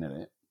Cage being in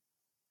it,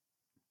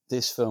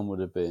 this film would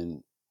have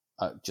been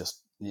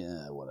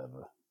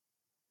whatever.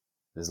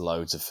 There's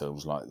loads of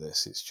films like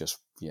this. It's just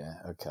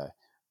okay.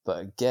 But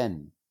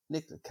again,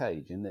 Nicolas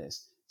Cage in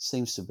this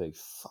seems to be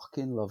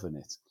fucking loving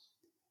it.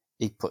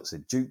 He puts a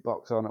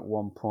jukebox on at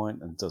one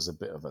point and does a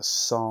bit of a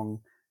song.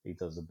 He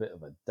does a bit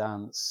of a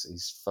dance.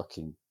 He's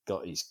fucking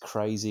got his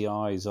crazy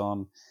eyes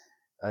on,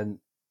 and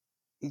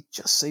he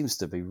just seems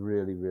to be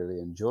really, really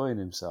enjoying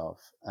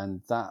himself.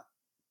 And that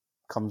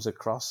comes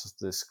across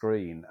the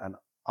screen, and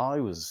I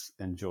was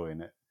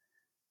enjoying it.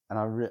 And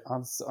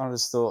I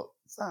just thought,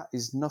 that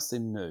is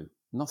nothing new.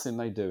 Nothing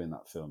they do in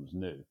that film is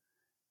new.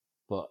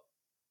 But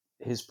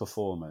his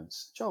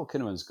performance, Joel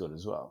Kinnaman's good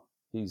as well.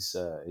 He's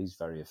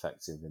very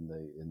effective in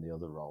the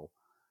other role.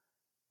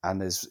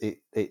 And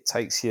it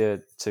takes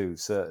you to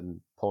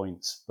certain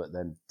points, but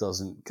then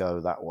doesn't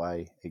go that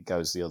way. It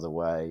goes the other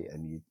way,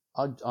 and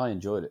I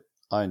enjoyed it.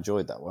 I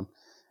enjoyed that one.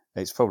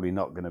 It's probably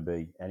not going to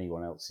be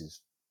anyone else's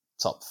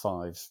top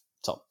 5,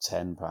 top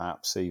 10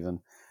 perhaps even,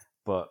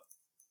 but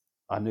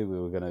I knew we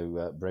were going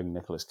to bring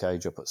Nicolas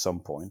Cage up at some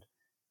point,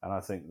 and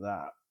I think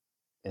that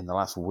in the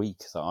last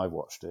week that I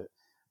watched it,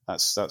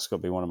 that's got to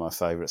be one of my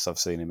favourites I've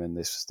seen him in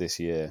this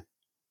year,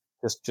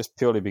 just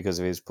purely because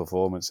of his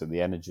performance and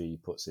the energy he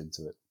puts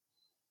into it.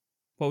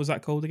 What was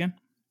that called again?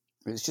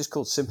 It's just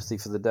called Sympathy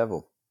for the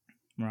Devil.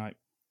 Right.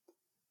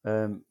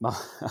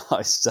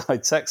 I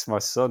text my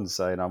son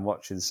saying I'm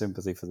watching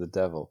Sympathy for the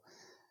Devil,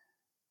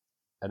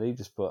 and he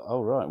just put,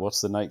 "Oh right,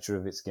 what's the nature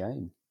of its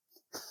game?"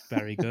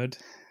 Very good.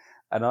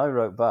 And I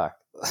wrote back,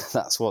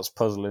 "That's what's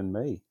puzzling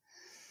me."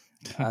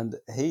 And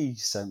he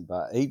just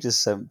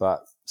sent back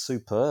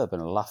superb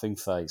and a laughing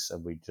face,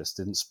 and we just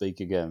didn't speak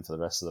again for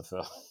the rest of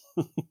the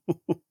film.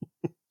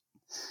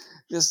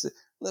 Just a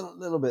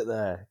little bit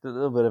there, a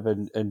little bit of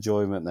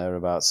enjoyment there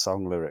about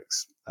song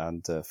lyrics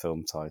and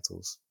film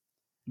titles.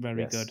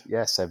 Very good.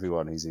 Yes,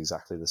 everyone, he's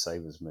exactly the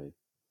same as me.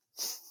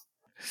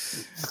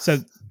 So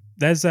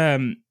there's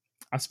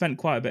I spent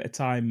quite a bit of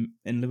time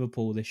in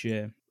Liverpool this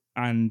year,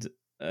 and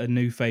a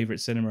new favourite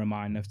cinema of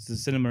mine. There's a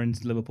cinema in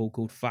Liverpool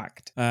called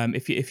Fact.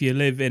 If you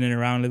live in and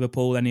around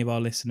Liverpool, any of our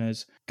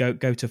listeners, go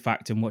to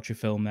Fact and watch a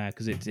film there,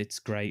 because it's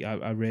great.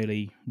 I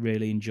really,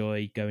 really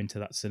enjoy going to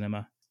that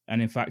cinema.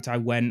 And in fact, I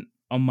went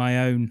on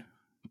my own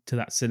to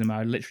that cinema.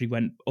 I literally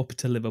went up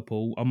to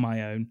Liverpool on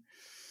my own.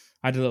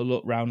 I had a little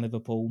look around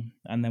Liverpool,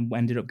 and then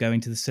ended up going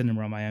to the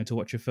cinema on my own to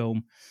watch a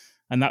film.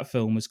 And that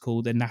film was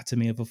called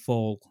Anatomy of a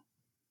Fall.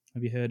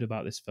 Have you heard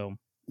about this film?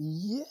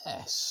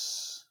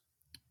 Yes.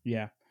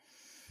 Yeah.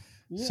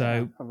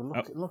 So I'm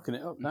looking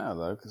it up now,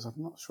 though, because I'm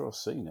not sure I've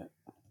seen it.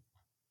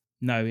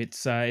 No,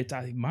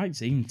 it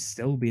might even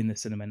still be in the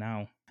cinema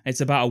now.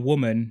 It's about a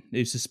woman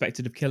who's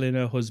suspected of killing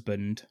her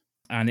husband,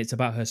 and it's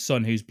about her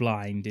son who's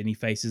blind, and he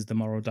faces the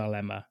moral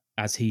dilemma.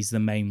 as he's the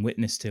main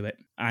witness to it.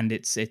 And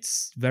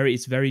it's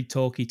very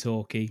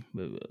talky.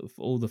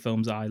 All the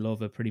films I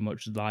love are pretty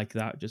much like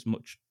that, just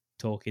much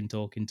talking.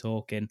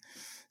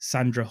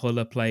 Sandra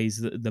Huller plays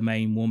the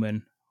main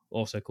woman,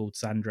 also called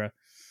Sandra,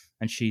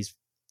 and she's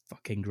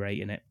fucking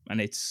great in it.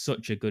 And it's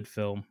such a good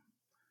film,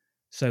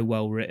 so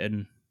well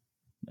written,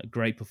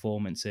 great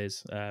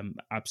performances,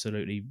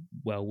 absolutely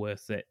well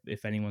worth it.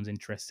 If anyone's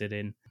interested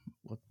in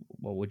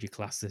what would you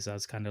class this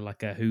as, kind of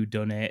like a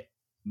whodunit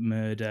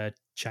murder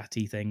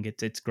chatty thing,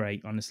 it's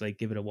great. Honestly,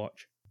 give it a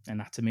watch.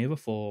 Anatomy of a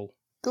Fall.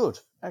 Good,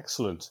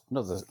 excellent.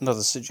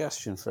 Another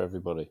suggestion for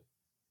everybody.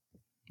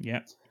 Yeah.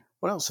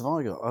 What else have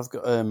I got? I've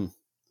got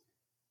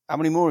how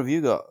many more have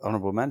you got?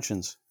 Honourable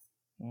mentions.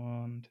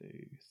 1, 2,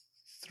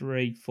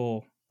 3,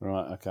 4.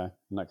 Right, okay.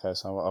 In that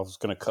case, I was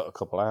going to cut a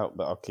couple out,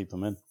 but I'll keep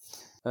them in.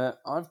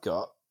 I've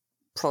got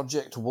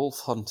Project Wolf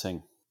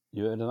Hunting.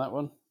 You heard of that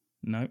one?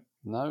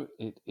 No,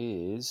 it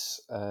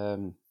is. I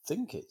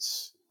think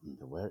it's, I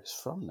don't know where it's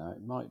from now.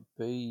 It might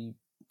be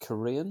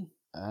Korean,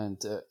 and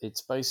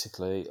it's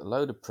basically a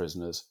load of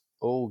prisoners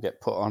all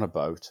get put on a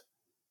boat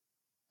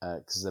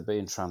because they're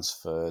being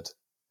transferred,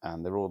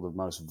 and they're all the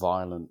most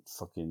violent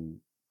fucking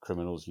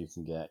criminals you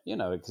can get. You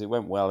know, because it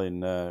went well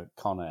in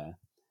Con Air,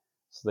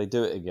 so they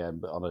do it again,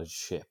 but on a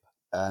ship,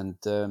 and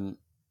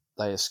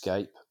they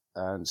escape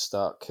and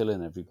start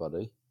killing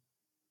everybody.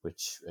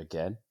 Which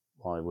again,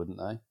 why wouldn't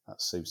they?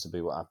 That seems to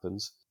be what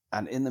happens.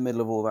 And in the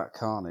middle of all that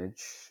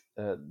carnage,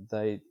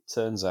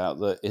 turns out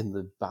that in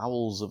the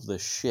bowels of the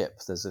ship,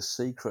 there's a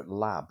secret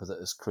lab that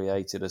has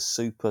created a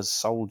super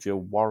soldier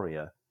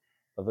warrior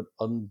of an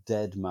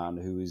undead man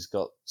who has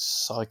got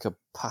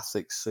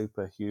psychopathic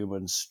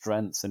superhuman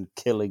strength and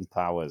killing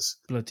powers.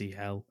 Bloody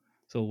hell.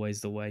 It's always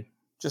the way.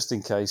 Just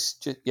in case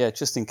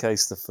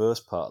the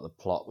first part of the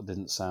plot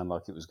didn't sound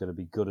like it was going to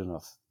be good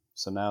enough.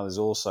 So now there's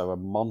also a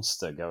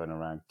monster going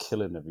around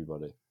killing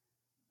everybody.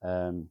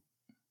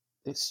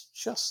 It's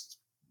just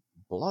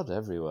blood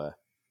everywhere.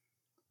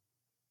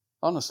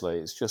 Honestly,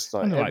 it's just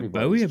like kind of like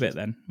Bowie a bit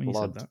then when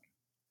blood. You said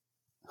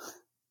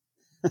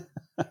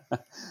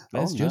that.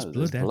 There's just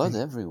blood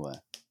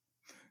everywhere.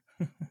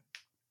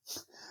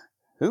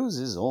 Whose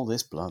is all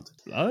this blood?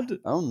 Blood?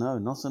 Oh no,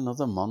 not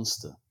another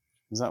monster.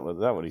 Is that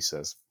what he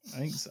says? I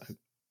think so.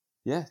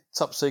 Yeah,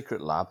 top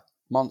secret lab,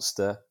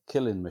 monster,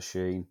 killing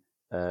machine,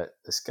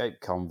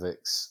 escaped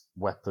convicts,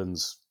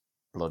 weapons,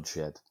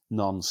 bloodshed,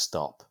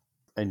 non-stop.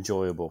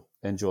 Enjoyable,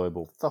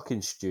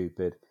 fucking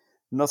stupid.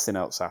 Nothing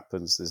else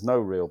happens. There's no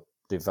real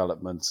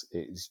development.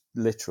 It's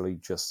literally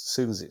just as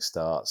soon as it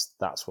starts,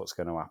 that's what's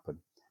going to happen.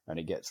 And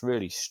it gets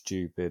really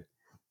stupid,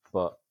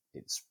 but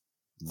it's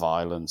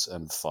violent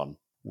and fun.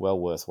 Well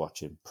worth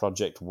watching.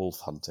 Project Wolf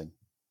Hunting.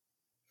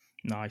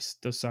 Nice.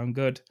 Does sound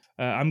good.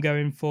 I'm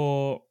going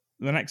for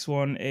the next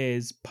one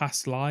is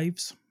Past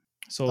Lives.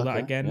 Saw that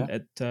again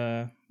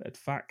at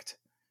Fact.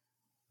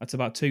 That's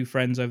about two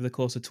friends over the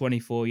course of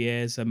 24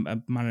 years, a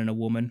man and a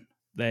woman.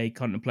 They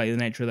contemplate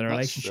the nature of their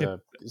relationship.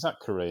 Is that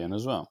Korean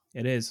as well?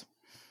 It is.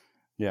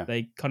 Yeah.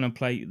 They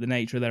contemplate the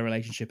nature of their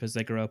relationship as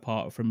they grow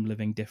apart from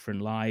living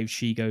different lives.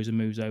 She goes and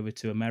moves over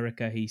to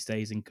America. He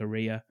stays in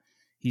Korea.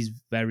 He's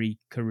very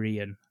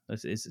Korean.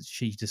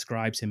 She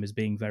describes him as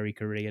being very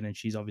Korean, and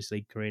she's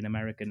obviously Korean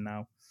American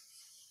now.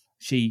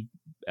 She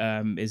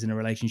is in a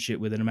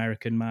relationship with an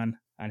American man,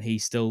 and he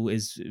still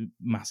is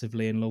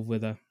massively in love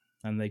with her.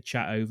 And they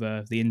chat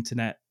over the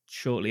internet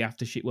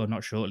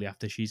not shortly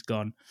after she's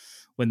gone,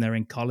 when they're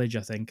in college,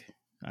 I think,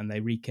 and they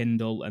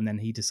rekindle, and then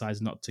he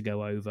decides not to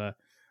go over.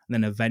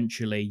 And then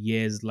eventually,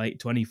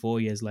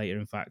 24 years later,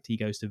 in fact, he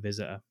goes to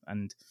visit her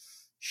and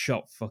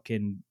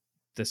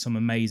there's some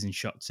amazing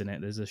shots in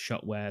it. There's a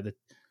shot where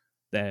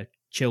their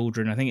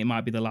children, I think it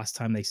might be the last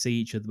time they see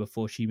each other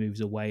before she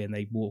moves away, and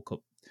they walk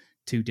up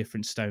 2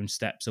 different stone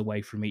steps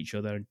away from each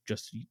other. And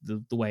just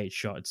the way it's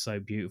shot, it's so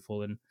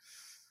beautiful. And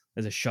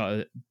there's a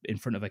shot in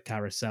front of a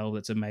carousel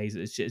that's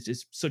amazing.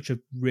 It's such a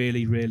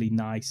really, really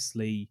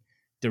nicely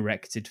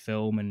directed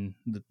film, and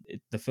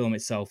the film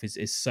itself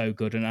is so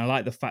good. And I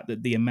like the fact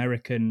that the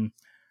American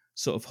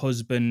sort of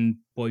husband,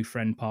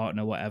 boyfriend,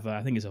 partner, whatever,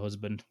 I think it's a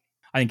husband.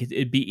 I think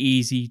it'd be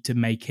easy to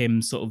make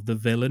him sort of the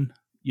villain.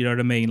 You know what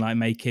I mean? Like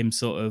make him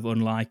sort of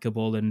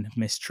unlikable and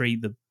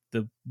mistreat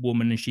the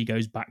woman, and she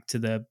goes back to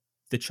the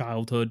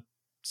childhood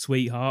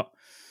sweetheart,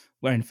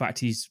 where in fact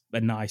he's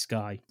a nice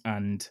guy.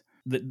 And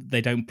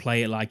they don't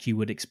play it like you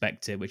would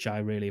expect it, which I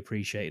really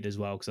appreciated as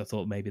well, because I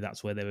thought maybe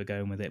that's where they were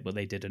going with it, but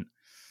they didn't.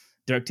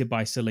 Directed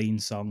by Celine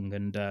Song,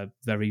 and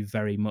very,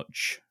 very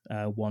much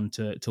one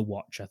to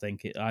watch. I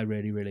think I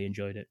really, really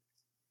enjoyed it.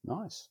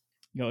 Nice.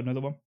 You got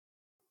another one?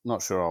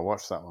 Not sure I'll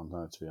watch that one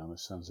though, to be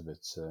honest. Sounds a bit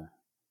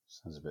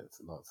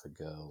like for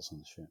girls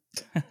and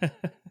shit.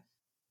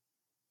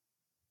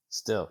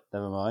 Still,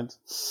 never mind.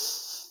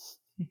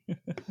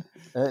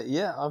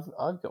 Yeah,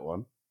 I've got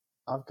one.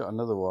 I've got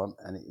another one,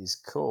 and it is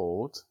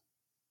called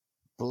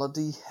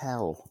Bloody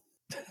Hell.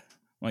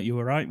 What, you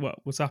were right?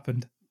 What's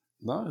happened?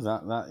 No,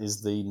 that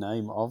is the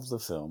name of the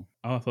film.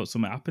 Oh, I thought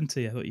something happened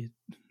to you. I thought you.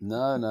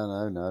 No,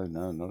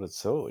 not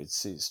at all.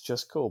 It's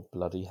just called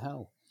Bloody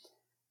Hell.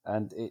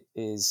 And it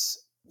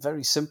is a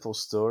very simple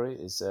story.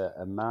 It's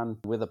a man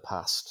with a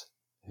past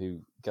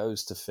who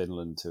goes to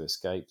Finland to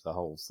escape the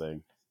whole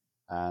thing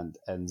and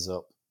ends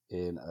up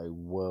in a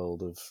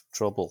world of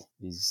trouble.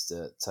 He's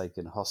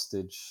taken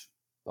hostage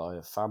by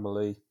a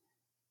family,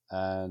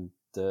 and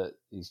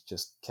he's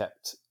just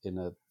kept in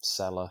a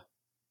cellar.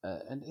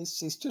 And it's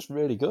just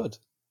really good.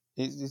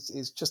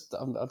 It's just,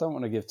 I don't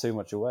want to give too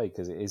much away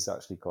because it is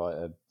actually quite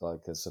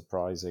a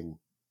surprising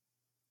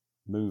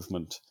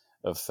movement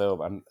of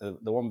film. And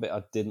the one bit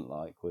I didn't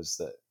like was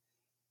that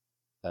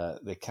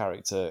the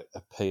character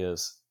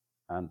appears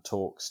and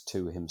talks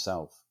to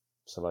himself.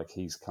 So like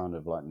he's kind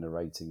of like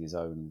narrating his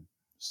own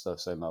stuff,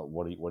 saying like,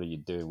 what are you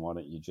doing? Why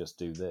don't you just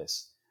do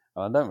this?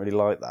 And I don't really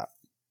like that.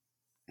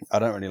 I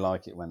don't really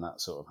like it when that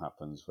sort of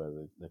happens, where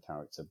the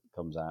character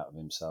comes out of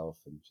himself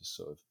and just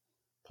sort of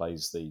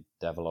plays the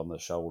devil on the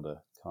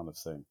shoulder kind of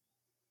thing.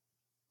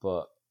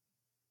 But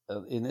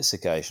in this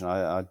occasion,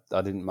 I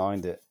didn't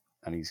mind it,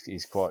 and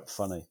he's quite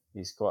funny.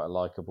 He's quite a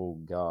likable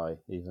guy,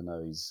 even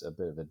though he's a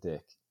bit of a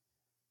dick.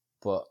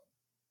 But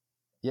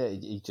yeah,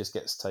 he just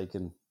gets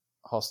taken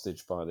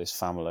hostage by this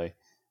family.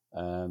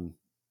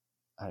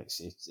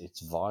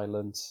 It's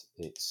violent.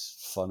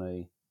 It's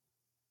funny.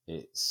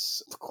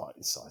 It's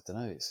I don't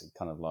know. It's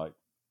kind of like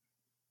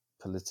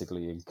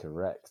politically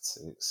incorrect.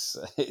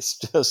 It's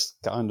just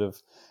kind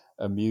of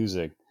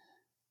amusing.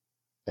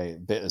 A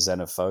bit of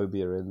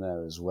xenophobia in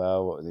there as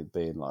well, it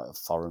being like a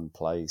foreign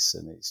place,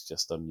 and it's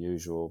just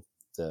unusual.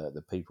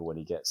 The people, when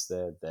he gets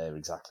there, they're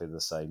exactly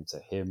the same to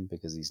him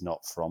because he's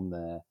not from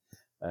there,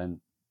 and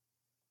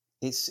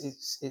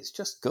it's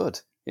just good.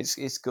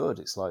 It's good.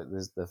 It's like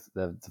there's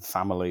the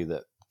family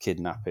that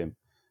kidnap him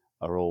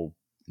are all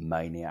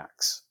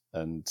maniacs,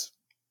 and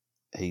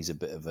he's a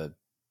bit of a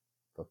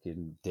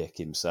fucking dick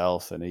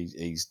himself, and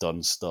he's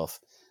done stuff,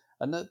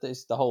 and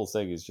the whole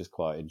thing is just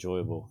quite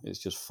enjoyable. It's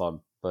just fun.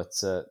 But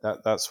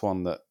that's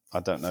one that I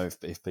don't know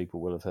if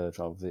people will have heard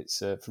of. It's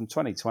from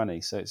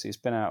 2020, so it's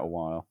been out a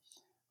while.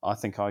 I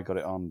think I got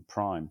it on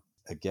Prime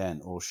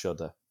again or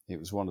Shudder. It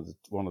was one of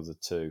the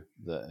two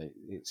that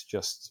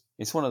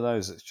it's one of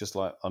those that's just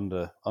like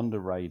under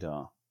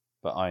radar,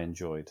 but I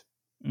enjoyed,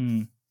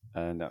 and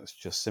that was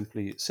just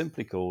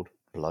simply called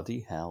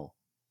Bloody Hell.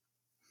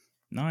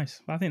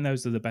 Nice. I think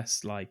those are the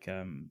best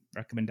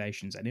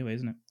recommendations anyway,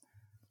 isn't it?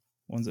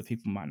 Ones that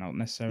people might not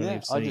necessarily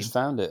have seen. I just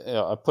found it.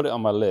 I put it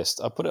on my list.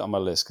 I put it on my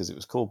list because it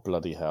was called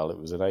Bloody Hell. It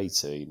was an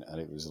 18,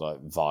 and it was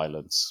like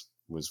violence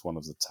was one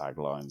of the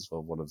taglines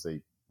or one of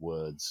the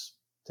words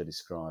to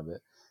describe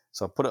it.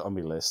 So I put it on my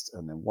list,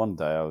 and then one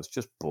day I was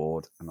just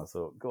bored, and I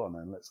thought, go on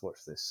then, let's watch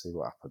this, see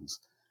what happens.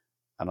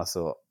 And I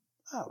thought,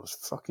 that was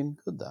fucking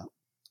good, that.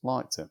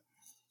 Liked it.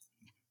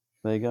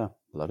 There you go.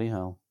 Bloody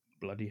Hell.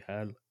 Bloody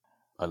Hell.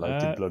 I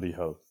liked it, Bloody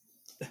Hell.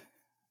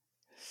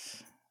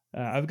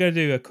 I'm going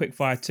to do a quick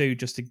fire too,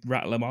 just to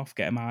rattle them off,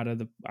 get them out of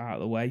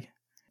the way.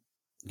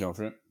 Go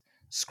for it.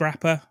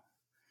 Scrapper.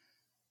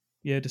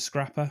 You heard of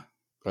Scrapper?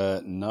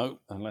 No,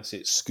 unless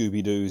it's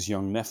Scooby-Doo's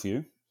young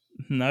nephew.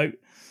 No.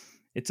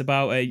 It's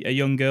about a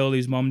young girl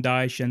whose mom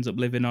dies. She ends up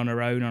living on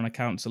her own on a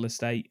council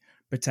estate,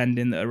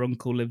 pretending that her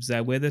uncle lives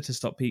there with her to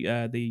stop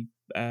the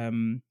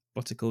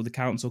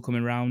council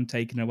coming around,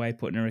 taking her away,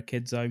 putting her in a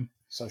kid's home.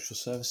 Social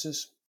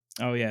services?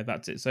 Oh, yeah,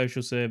 that's it.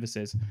 Social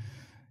services.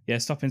 Yeah,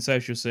 stopping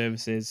social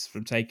services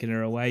from taking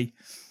her away.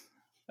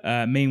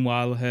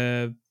 Meanwhile,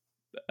 her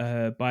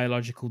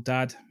biological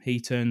dad, he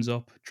turns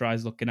up,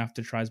 tries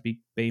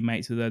being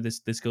mates with her.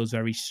 This girl's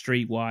very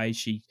streetwise.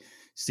 She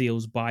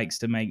steals bikes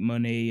to make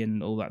money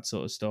and all that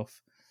sort of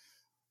stuff.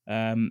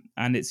 And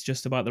it's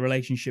just about the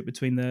relationship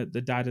between the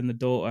dad and the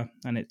daughter.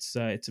 And it's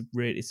a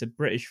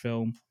British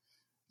film.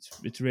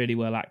 It's really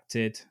well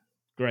acted.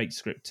 Great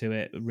script to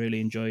it. Really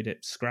enjoyed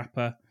it.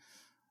 Scrapper.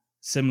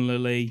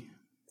 Similarly,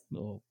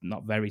 or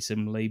not very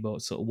similarly,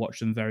 but sort of watch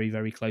them very,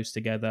 very close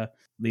together.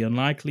 The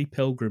Unlikely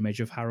Pilgrimage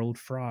of Harold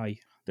Fry.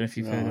 Don't know if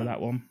you've heard of that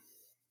one.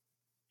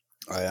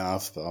 I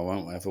have, but I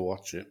won't ever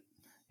watch it.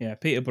 Yeah,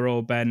 Peter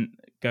Broadbent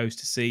goes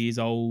to see his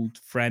old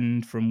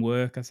friend from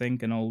work, I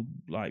think, an old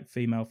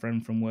female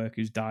friend from work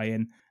who's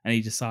dying, and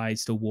he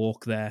decides to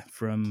walk there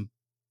from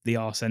the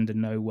arse end of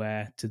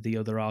nowhere to the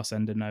other arse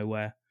end of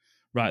nowhere,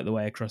 right the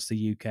way across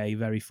the UK,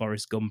 very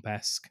Forrest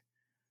Gump-esque.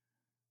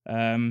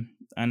 And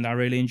I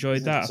really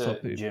enjoyed that. I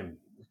thought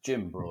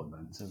Jim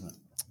Broadbent, isn't it?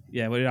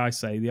 Yeah, what did I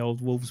say? The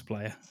old Wolves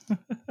player.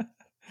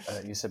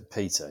 You said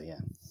Peter, yeah.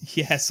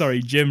 Yeah, sorry,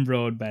 Jim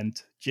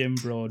Broadbent.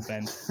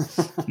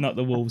 Not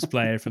the Wolves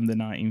player from the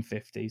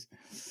 1950s.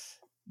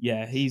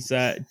 Yeah, he's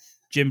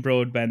Jim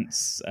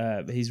Broadbent's.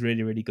 He's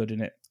really, really good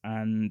in it,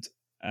 and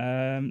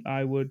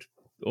I would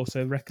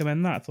also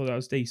recommend that. I thought that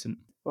was decent.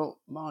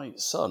 Well, my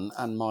son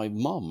and my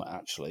mum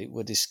actually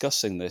were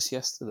discussing this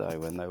yesterday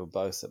when they were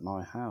both at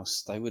my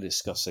house. They were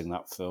discussing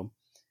that film,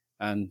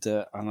 and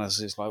I was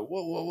just like,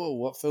 whoa,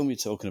 what film are you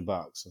talking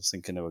about? Because I was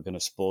thinking they were going to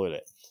spoil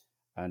it,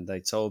 and they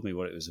told me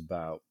what it was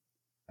about,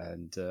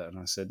 and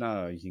I said,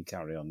 no, you can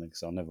carry on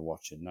because I'll never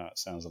watch it. No, it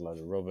sounds a load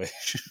of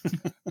rubbish.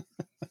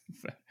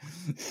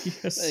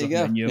 There you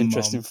go.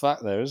 Interesting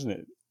fact there, isn't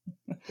it?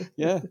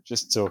 Yeah,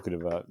 just talking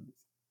about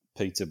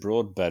Peter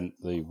Broadbent,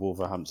 the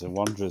Wolverhampton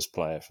Wanderers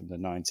player from the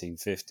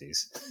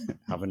 1950s,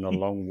 having a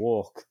long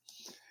walk.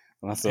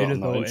 And I thought, I'm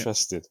not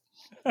interested.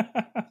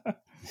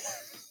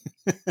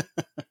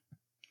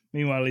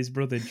 Meanwhile, his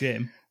brother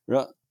Jim.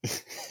 Right.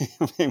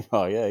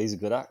 Meanwhile, yeah, he's a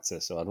good actor,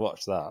 so I'd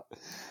watch that.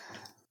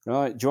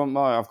 Right, do you want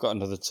my... I've got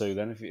another two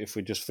then, if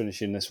we're just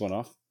finishing this one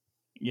off.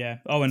 Yeah.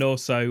 Oh, and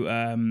also...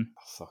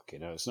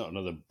 fucking hell, it's not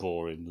another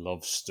boring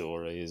love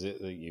story, is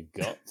it, that you've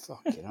got?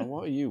 Fucking hell,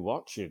 what are you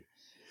watching?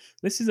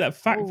 This is a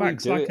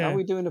facts like Are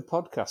we doing a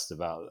podcast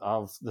about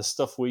the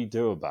stuff we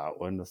do about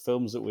when the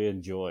films that we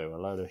enjoy are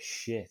a load of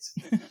shit?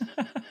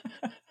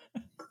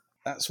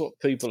 That's what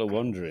people are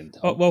wondering.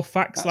 Oh, well,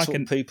 facts That's like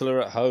what people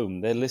are at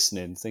home. They're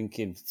listening,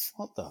 thinking,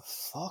 "What the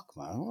fuck,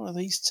 man? What are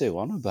these two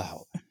on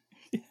about?"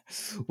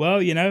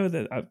 Well, you know,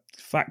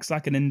 facts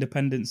like an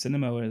independent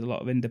cinema, where there's a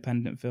lot of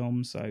independent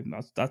films. So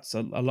that's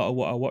a lot of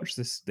what I watched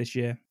this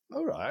year.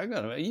 All right, hang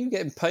on a minute. Are you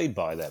getting paid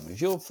by them?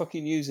 If you're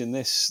fucking using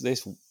this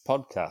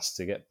podcast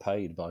to get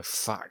paid by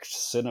Fact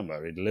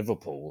Cinema in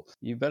Liverpool,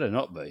 you better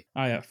not be.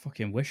 I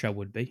fucking wish I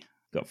would be.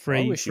 Got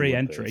free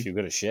entry. If you've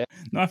got a share.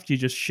 Not after you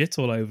just shit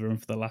all over them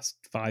for the last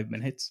 5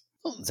 minutes.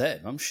 Not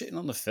them. I'm shitting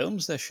on the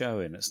films they're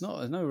showing. There's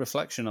no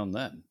reflection on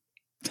them.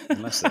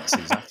 Unless that's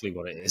exactly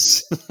what it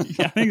is.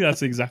 Yeah, I think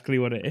that's exactly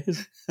what it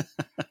is.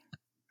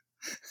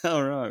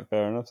 All right,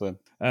 fair enough then.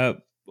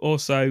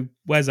 Also,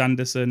 Wes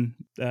Anderson,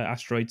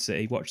 Asteroid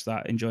City. Watched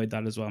that, enjoyed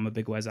that as well. I'm a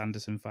big Wes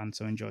Anderson fan,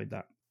 so enjoyed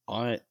that.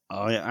 I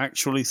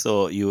actually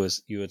thought you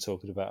were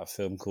talking about a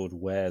film called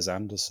Wes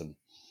Anderson.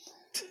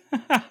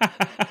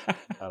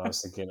 And I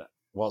was thinking,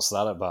 what's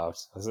that about?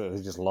 I thought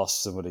they just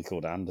lost somebody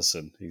called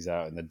Anderson. He's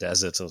out in the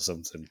desert or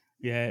something.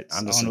 Yeah, it's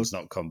Anderson's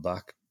not come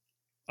back.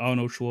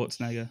 Arnold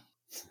Schwarzenegger.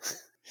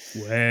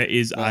 Where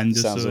is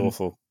Anderson? Sounds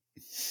awful.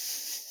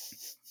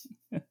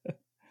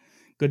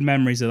 Good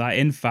memories of that.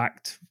 In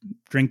fact,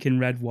 drinking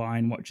red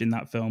wine, watching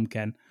that film,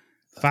 Ken.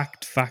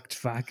 Fact.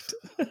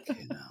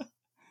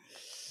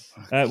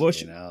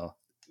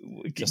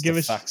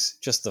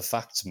 Just the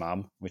facts,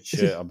 ma'am, which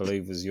I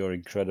believe was your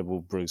incredible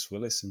Bruce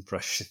Willis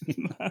impression.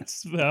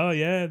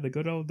 The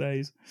good old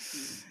days.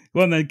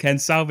 Go on then, Ken,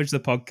 salvage the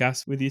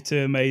podcast with your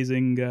two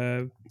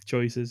amazing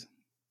choices.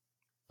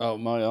 Oh,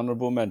 my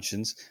honourable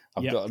mentions.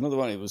 I've got another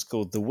one. It was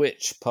called The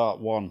Witch, Part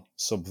 1,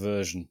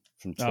 Subversion,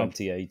 from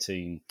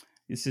 2018.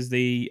 This is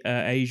the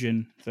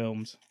Asian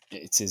films.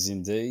 It is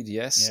indeed,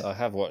 yes. Yeah. I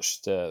have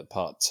watched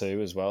Part 2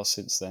 as well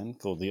since then,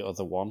 called The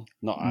Other One.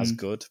 Not as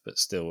good, but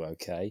still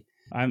okay.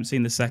 I haven't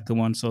seen the second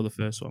one, saw the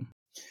first one.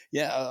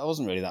 Yeah, I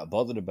wasn't really that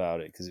bothered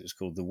about it because it was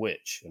called The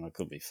Witch, and I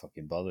couldn't be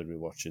fucking bothered with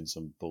watching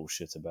some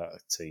bullshit about a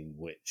teen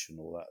witch and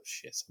all that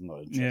shit. I'm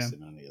not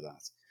interested in any of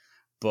that.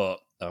 But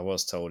I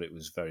was told it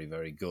was very,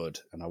 very good,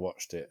 and I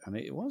watched it, and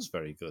it was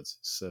very good.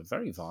 It's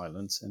very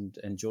violent and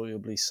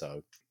enjoyably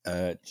so.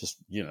 Just,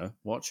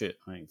 watch it.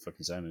 I ain't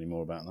fucking saying any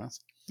more about that.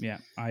 Yeah,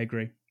 I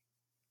agree.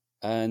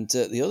 And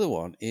the other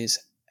one is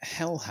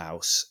Hell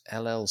House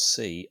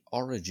LLC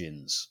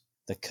Origins,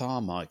 the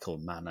Carmichael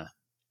Manor.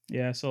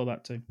 Yeah, I saw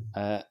that too.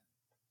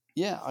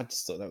 Yeah, I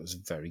just thought that was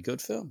a very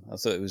good film. I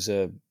thought it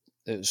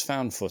was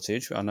found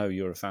footage. I know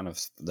you're a fan of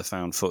the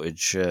found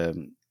footage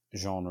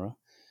genre.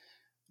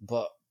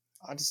 But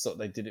I just thought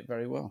they did it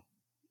very well.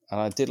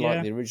 And I did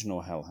like the original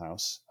Hell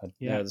House.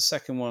 The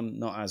second one,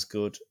 not as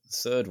good. The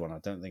third one, I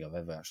don't think I've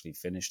ever actually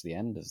finished the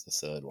end of the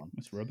third one.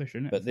 It's rubbish,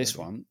 isn't it? But this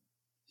one,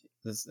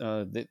 I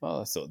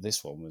thought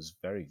this one was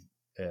very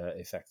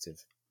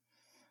effective.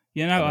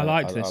 I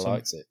liked this one. I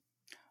liked it.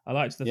 I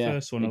liked the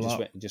first one a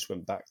lot. It just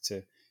went back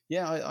to...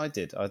 Yeah, I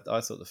did. I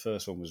thought the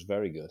first one was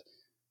very good.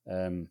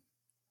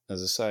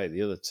 As I say,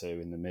 the other two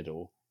in the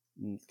middle,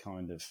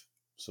 kind of,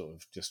 sort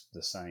of just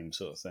the same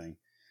sort of thing.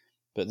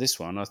 But this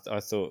one, I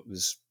thought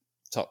was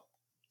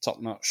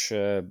top-notch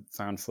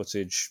found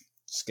footage,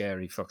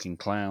 scary fucking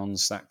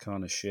clowns, that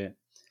kind of shit.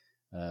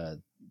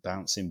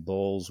 Bouncing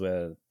balls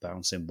where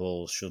bouncing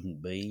balls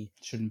shouldn't be.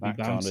 Shouldn't be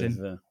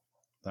bouncing.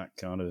 That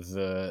kind of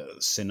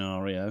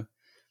scenario.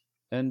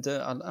 And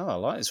I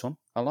like this one.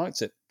 I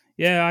liked it.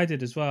 Yeah, I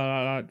did as well.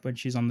 I liked when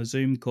she's on the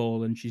Zoom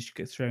call and she's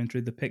thrown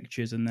through the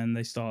pictures and then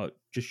they start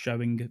just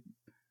showing...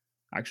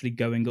 actually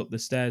going up the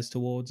stairs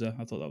towards her.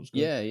 I thought that was good.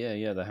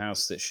 Yeah. The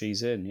house that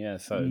she's in. Yeah,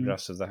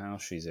 photographs of the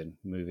house she's in,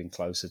 moving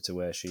closer to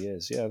where she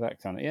is. Yeah,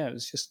 that kind of... Yeah, it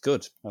was just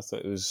good. I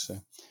thought it was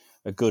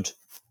a good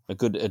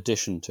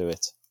addition to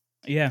it.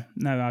 Yeah,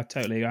 no, I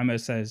totally... I'm going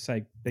to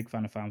say big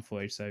fan of found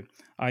footage, so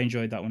I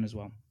enjoyed that one as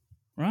well.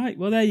 Right,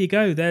 well, there you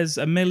go. There's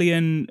a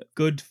million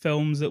good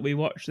films that we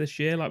watch this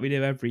year, like we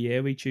do every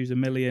year. We choose a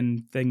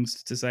million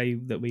things to say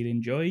that we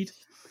enjoyed,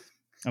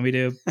 and we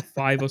do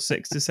 5 or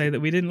 6 to say that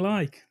we didn't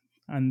like.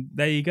 And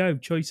there you go,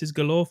 choices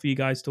galore for you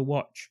guys to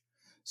watch.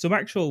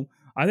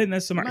 I think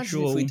there's some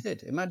Imagine if we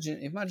did.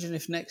 Imagine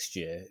if next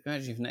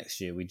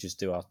year we just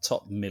do our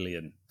top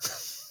million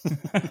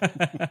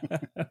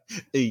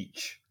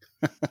each.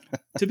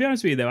 To be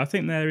honest with you, though, I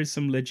think there is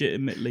some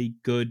legitimately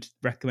good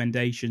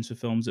recommendations for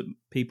films that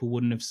people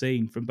wouldn't have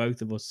seen from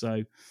both of us.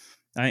 So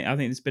I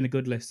think it's been a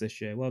good list this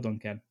year. Well done,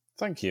 Ken.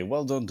 Thank you.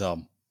 Well done,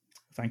 Dom.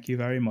 Thank you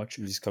very much.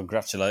 We just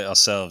congratulate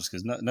ourselves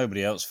because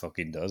nobody else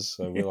fucking does,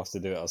 so we'll have to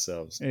do it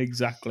ourselves.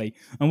 Exactly.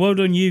 And well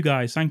done, you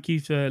guys. Thank you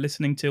for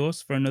listening to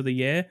us for another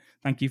year.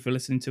 Thank you for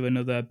listening to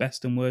another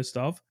Best and Worst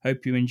of.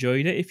 Hope you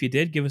enjoyed it. If you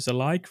did, give us a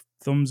like,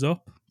 thumbs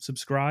up,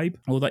 subscribe,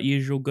 all that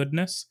usual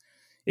goodness.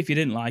 If you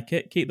didn't like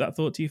it, keep that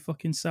thought to your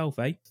fucking self,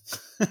 eh?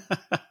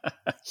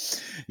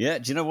 Yeah,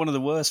 do you know one of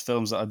the worst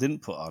films that I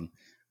didn't put on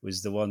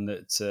was the one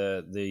that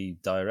the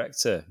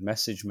director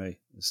messaged me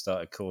and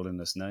started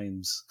calling us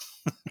names.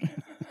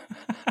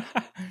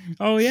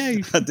 Oh yeah.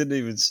 I didn't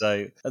even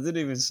say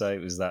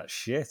it was that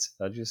shit.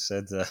 I just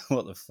said,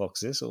 what the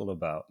fuck's this all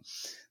about?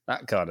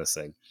 That kind of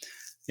thing.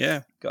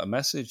 Yeah, got a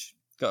message.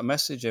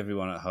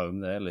 Everyone at home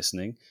there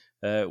listening.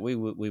 We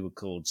were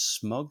called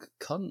smug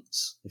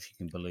cunts, if you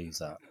can believe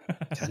that.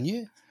 Can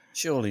you?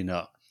 Surely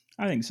not.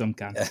 I think some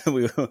can.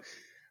 We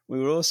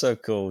were also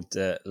called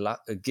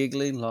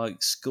giggling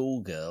like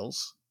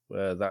schoolgirls.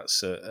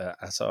 That's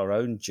at our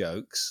own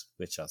jokes,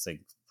 which I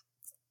think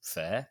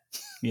fair.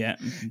 Yeah,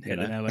 hit the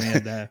nail on the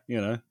head there.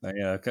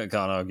 I can't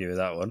argue with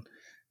that one.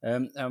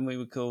 And we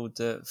were called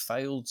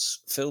failed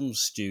film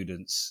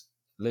students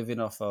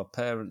living off our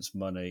parents'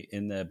 money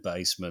in their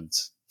basement,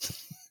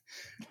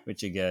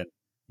 which again,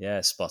 yeah,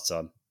 spot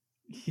on.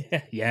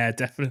 Yeah,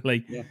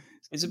 definitely. Yeah.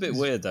 It's a bit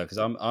weird though because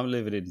I'm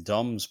living in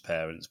Dom's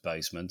parents'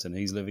 basement and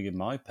he's living in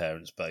my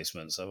parents'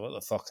 basement. So what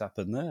the fuck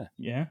happened there?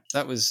 Yeah,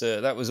 that was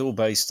all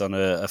based on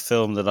a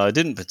film that I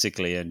didn't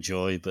particularly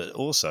enjoy, but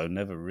also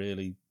never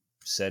really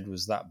said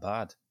was that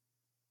bad.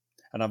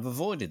 And I've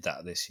avoided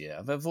that this year.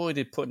 I've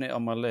avoided putting it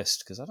on my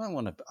list because I don't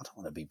want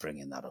to be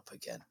bringing that up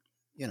again.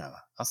 You know,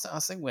 I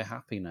think we're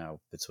happy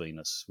now between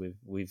us.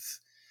 We've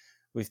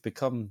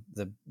become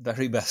the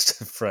very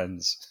best of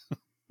friends.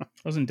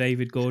 Wasn't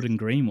David Gordon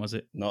Green, was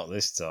it? Not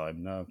this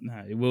time, no.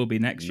 No, it will be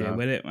next year,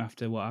 will it?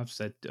 After what I've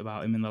said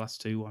about him in the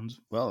last two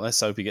ones. Well, let's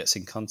hope he gets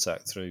in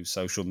contact through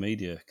social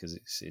media because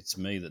it's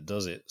me that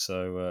does it.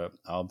 So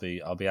I'll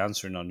be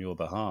answering on your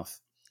behalf.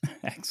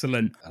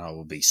 Excellent. And I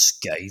will be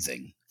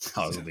scathing.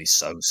 I will be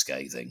so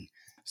scathing.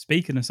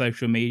 Speaking of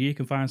social media, you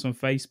can find us on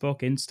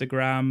Facebook,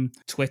 Instagram,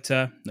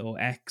 Twitter, or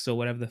X, or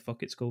whatever the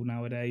fuck it's called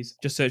nowadays.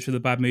 Just search for The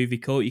Bad Movie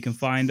Cult. You can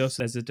find us.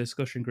 There's a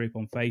discussion group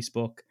on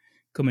Facebook.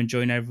 Come and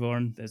join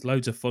everyone. There's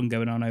loads of fun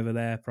going on over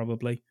there,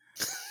 probably.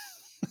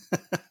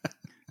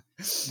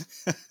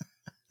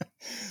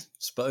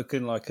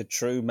 Spoken like a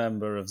true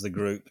member of the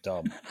group,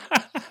 Dom.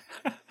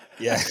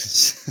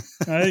 Yes.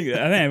 I think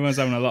everyone's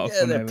having a lot of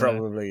fun over there. There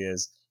probably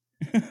is.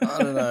 I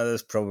don't know,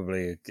 there's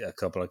probably a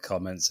couple of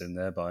comments in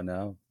there by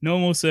now.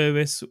 Normal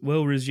service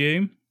will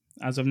resume.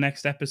 As of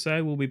next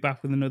episode, we'll be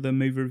back with another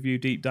movie review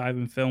deep dive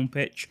and film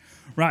pitch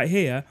right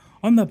here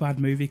on the Bad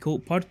Movie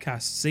Cult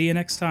podcast. See you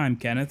next time,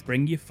 Kenneth.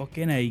 Bring your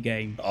fucking A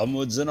game.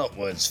 Onwards and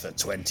upwards for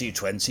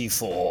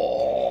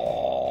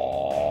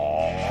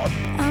 2024.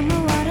 I'm a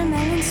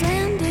watermelon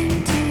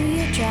landing to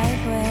your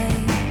driveway.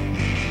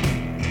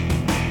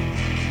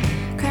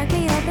 Crack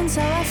me open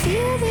so I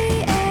feel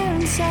the air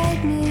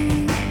inside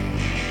me.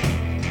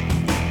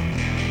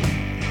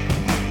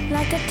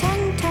 Like a tongue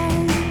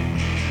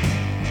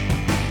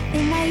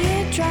in my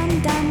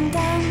eardrum,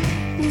 dum-dum.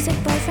 Music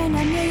boyfriend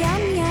and your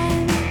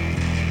yum-yum.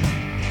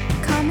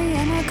 Call me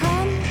and I'll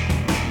come.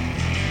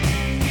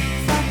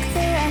 Fuck the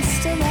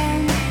rest of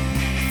them.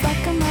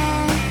 Fuck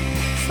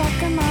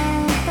them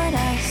all but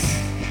us.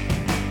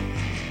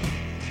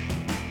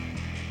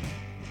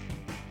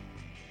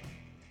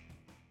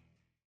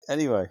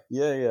 Anyway,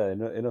 yeah,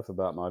 enough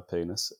about my penis.